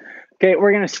 Okay,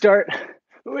 we're gonna start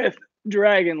with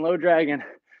dragon, low dragon.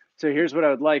 So here's what I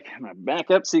would like. I'm gonna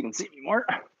back up so you can see me more.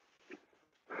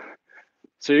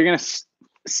 So you're gonna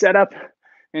set up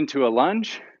into a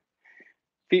lunge,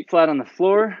 feet flat on the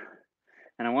floor,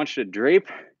 and I want you to drape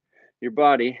your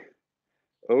body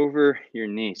over your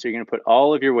knee. So you're gonna put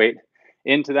all of your weight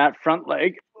into that front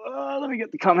leg. Let me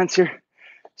get the comments here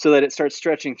so that it starts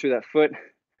stretching through that foot,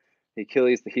 the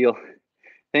Achilles, the heel.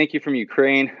 Thank you from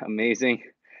Ukraine. Amazing.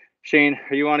 Shane,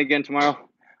 are you on again tomorrow?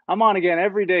 I'm on again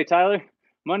every day, Tyler.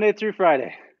 Monday through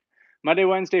Friday. Monday,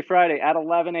 Wednesday, Friday at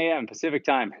 11 a.m. Pacific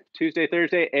time. Tuesday,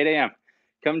 Thursday, 8 a.m.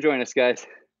 Come join us, guys.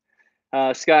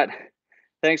 Scott,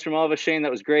 thanks from all of us. Shane,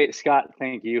 that was great. Scott,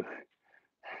 thank you.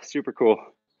 Super cool.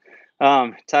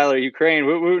 Tyler, Ukraine,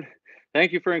 woot woot.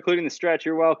 Thank you for including the stretch.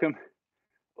 You're welcome.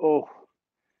 Oh,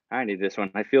 I need this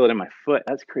one. I feel it in my foot.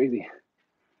 That's crazy.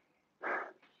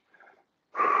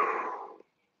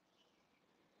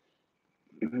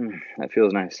 That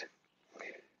feels nice.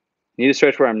 Need a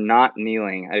stretch where I'm not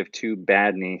kneeling. I have 2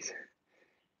 bad knees.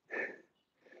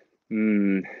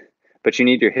 But you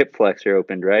need your hip flexor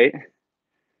opened, right?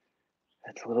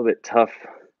 That's a little bit tough.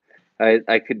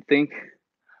 I could think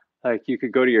like you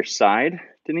could go to your side,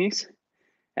 Denise,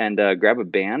 and grab a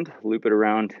band, loop it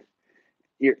around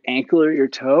your ankle or your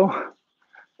toe,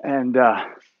 and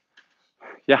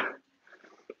yeah.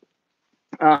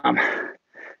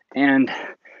 And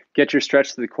get your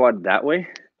stretch to the quad that way.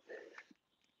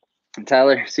 And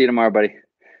Tyler, see you tomorrow, buddy.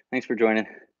 Thanks for joining.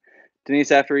 Denise,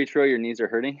 after each row, your knees are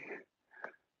hurting.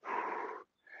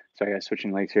 Sorry, guys,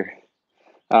 switching legs here.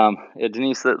 Yeah,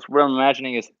 Denise, that's what I'm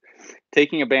imagining is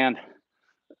taking a band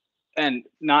and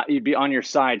not you'd be on your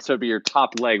side, so it'd be your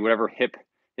top leg, whatever hip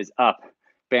is up.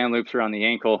 Band loops around the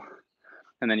ankle,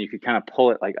 and then you could kind of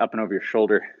pull it like up and over your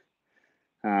shoulder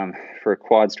for a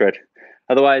quad stretch.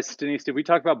 Otherwise, Denise, did we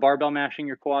talk about barbell mashing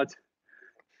your quads?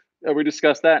 Have we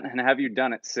discussed that? And have you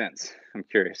done it since? I'm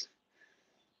curious.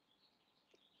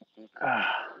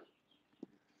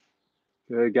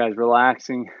 Good, guys.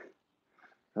 Relaxing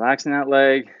that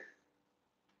leg.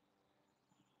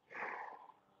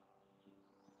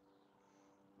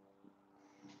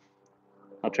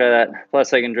 I'll try that.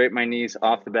 Plus, I can drape my knees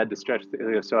off the bed to stretch the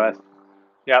iliopsoas.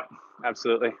 Yep,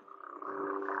 absolutely.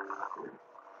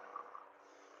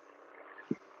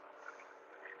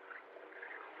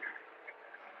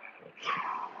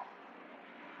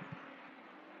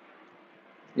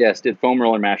 Yes, did foam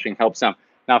roller mashing help some?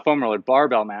 Now, foam roller,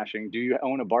 barbell mashing, do you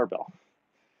own a barbell?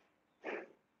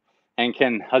 And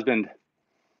can husband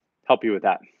help you with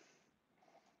that?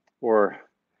 Or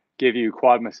give you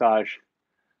quad massage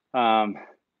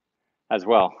as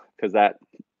well? Because that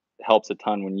helps a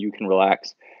ton when you can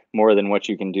relax more than what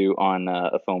you can do on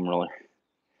a foam roller.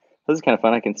 This is kind of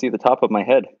fun. I can see the top of my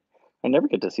head. I never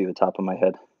get to see the top of my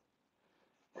head.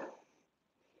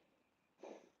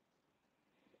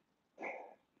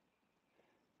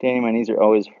 Danny, my knees are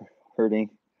always hurting.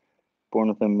 Born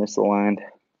with them misaligned.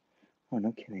 Oh,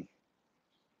 no kidding.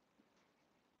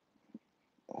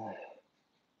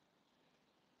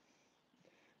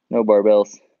 No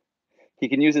barbells. He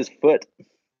can use his foot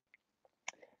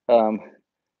to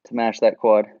mash that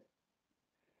quad.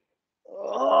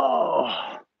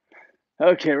 Oh,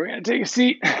 okay, we're gonna take a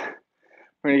seat.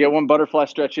 We're gonna get one butterfly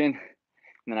stretch in, and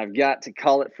then I've got to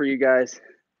call it for you guys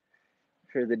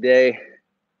for the day.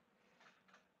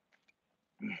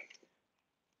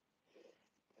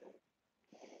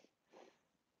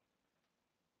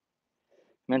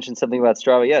 Mentioned something about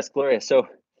Strava. Yes, Gloria. So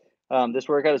this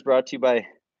workout is brought to you by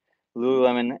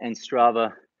Lululemon and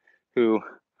Strava, who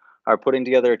are putting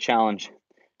together a challenge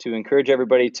to encourage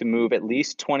everybody to move at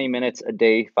least 20 minutes a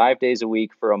day, 5 days a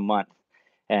week for a month.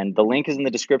 And the link is in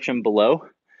the description below.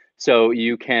 So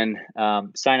you can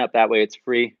sign up that way. It's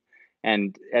free.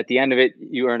 And at the end of it,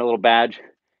 you earn a little badge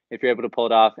if you're able to pull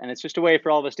it off. And it's just a way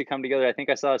for all of us to come together. I think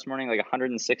I saw this morning like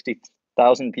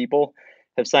 160,000 people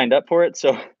have signed up for it. So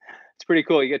it's pretty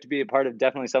cool. You get to be a part of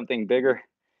definitely something bigger.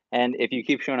 And if you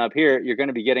keep showing up here, you're going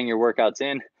to be getting your workouts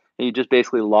in. And you just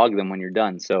basically log them when you're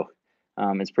done. So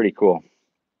it's pretty cool.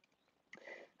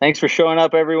 Thanks for showing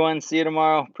up, everyone. See you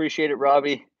tomorrow. Appreciate it,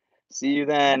 Robbie. See you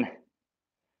then.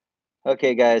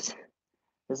 Okay, guys.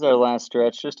 This is our last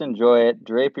stretch. Just enjoy it.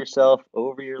 Drape yourself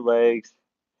over your legs.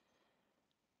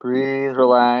 Breathe,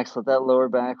 relax. Let that lower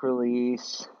back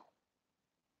release.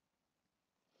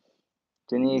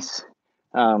 Denise,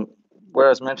 where I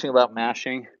was mentioning about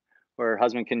mashing, where her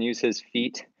husband can use his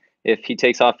feet. If he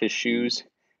takes off his shoes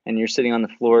and you're sitting on the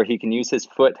floor, he can use his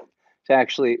foot to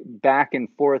actually back and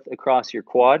forth across your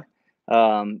quad.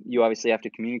 You obviously have to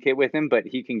communicate with him, but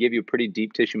he can give you a pretty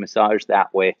deep tissue massage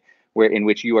that way, in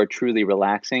which you are truly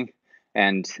relaxing,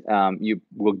 and you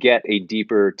will get a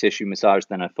deeper tissue massage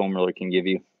than a foam roller can give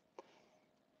you.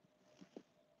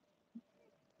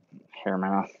 Hair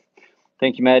mouth.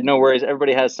 Thank you, Matt. No worries.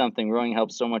 Everybody has something. Rowing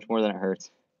helps so much more than it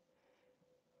hurts.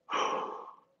 All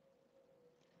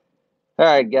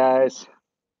right, guys.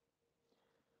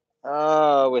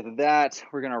 With that,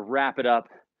 we're going to wrap it up.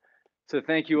 So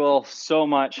thank you all so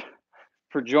much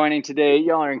for joining today.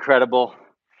 Y'all are incredible.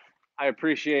 I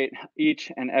appreciate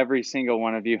each and every single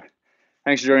one of you.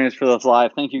 Thanks for joining us for this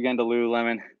live. Thank you again to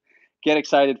Lululemon. Get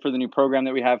excited for the new program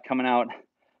that we have coming out.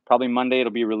 Probably Monday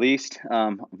it'll be released.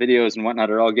 Videos and whatnot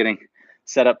are all getting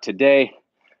set up today.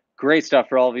 Great stuff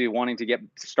for all of you wanting to get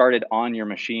started on your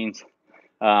machines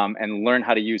and learn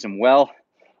how to use them well,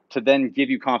 to then give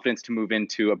you confidence to move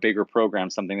into a bigger program,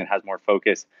 something that has more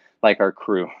focus, like our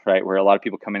crew, right? Where a lot of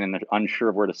people come in and they're unsure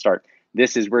of where to start.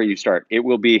 This is where you start. It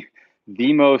will be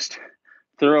the most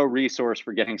thorough resource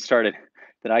for getting started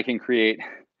that I can create,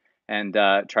 and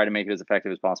try to make it as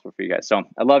effective as possible for you guys. So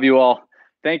I love you all.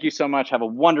 Thank you so much. Have a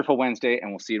wonderful Wednesday,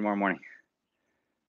 and we'll see you tomorrow morning.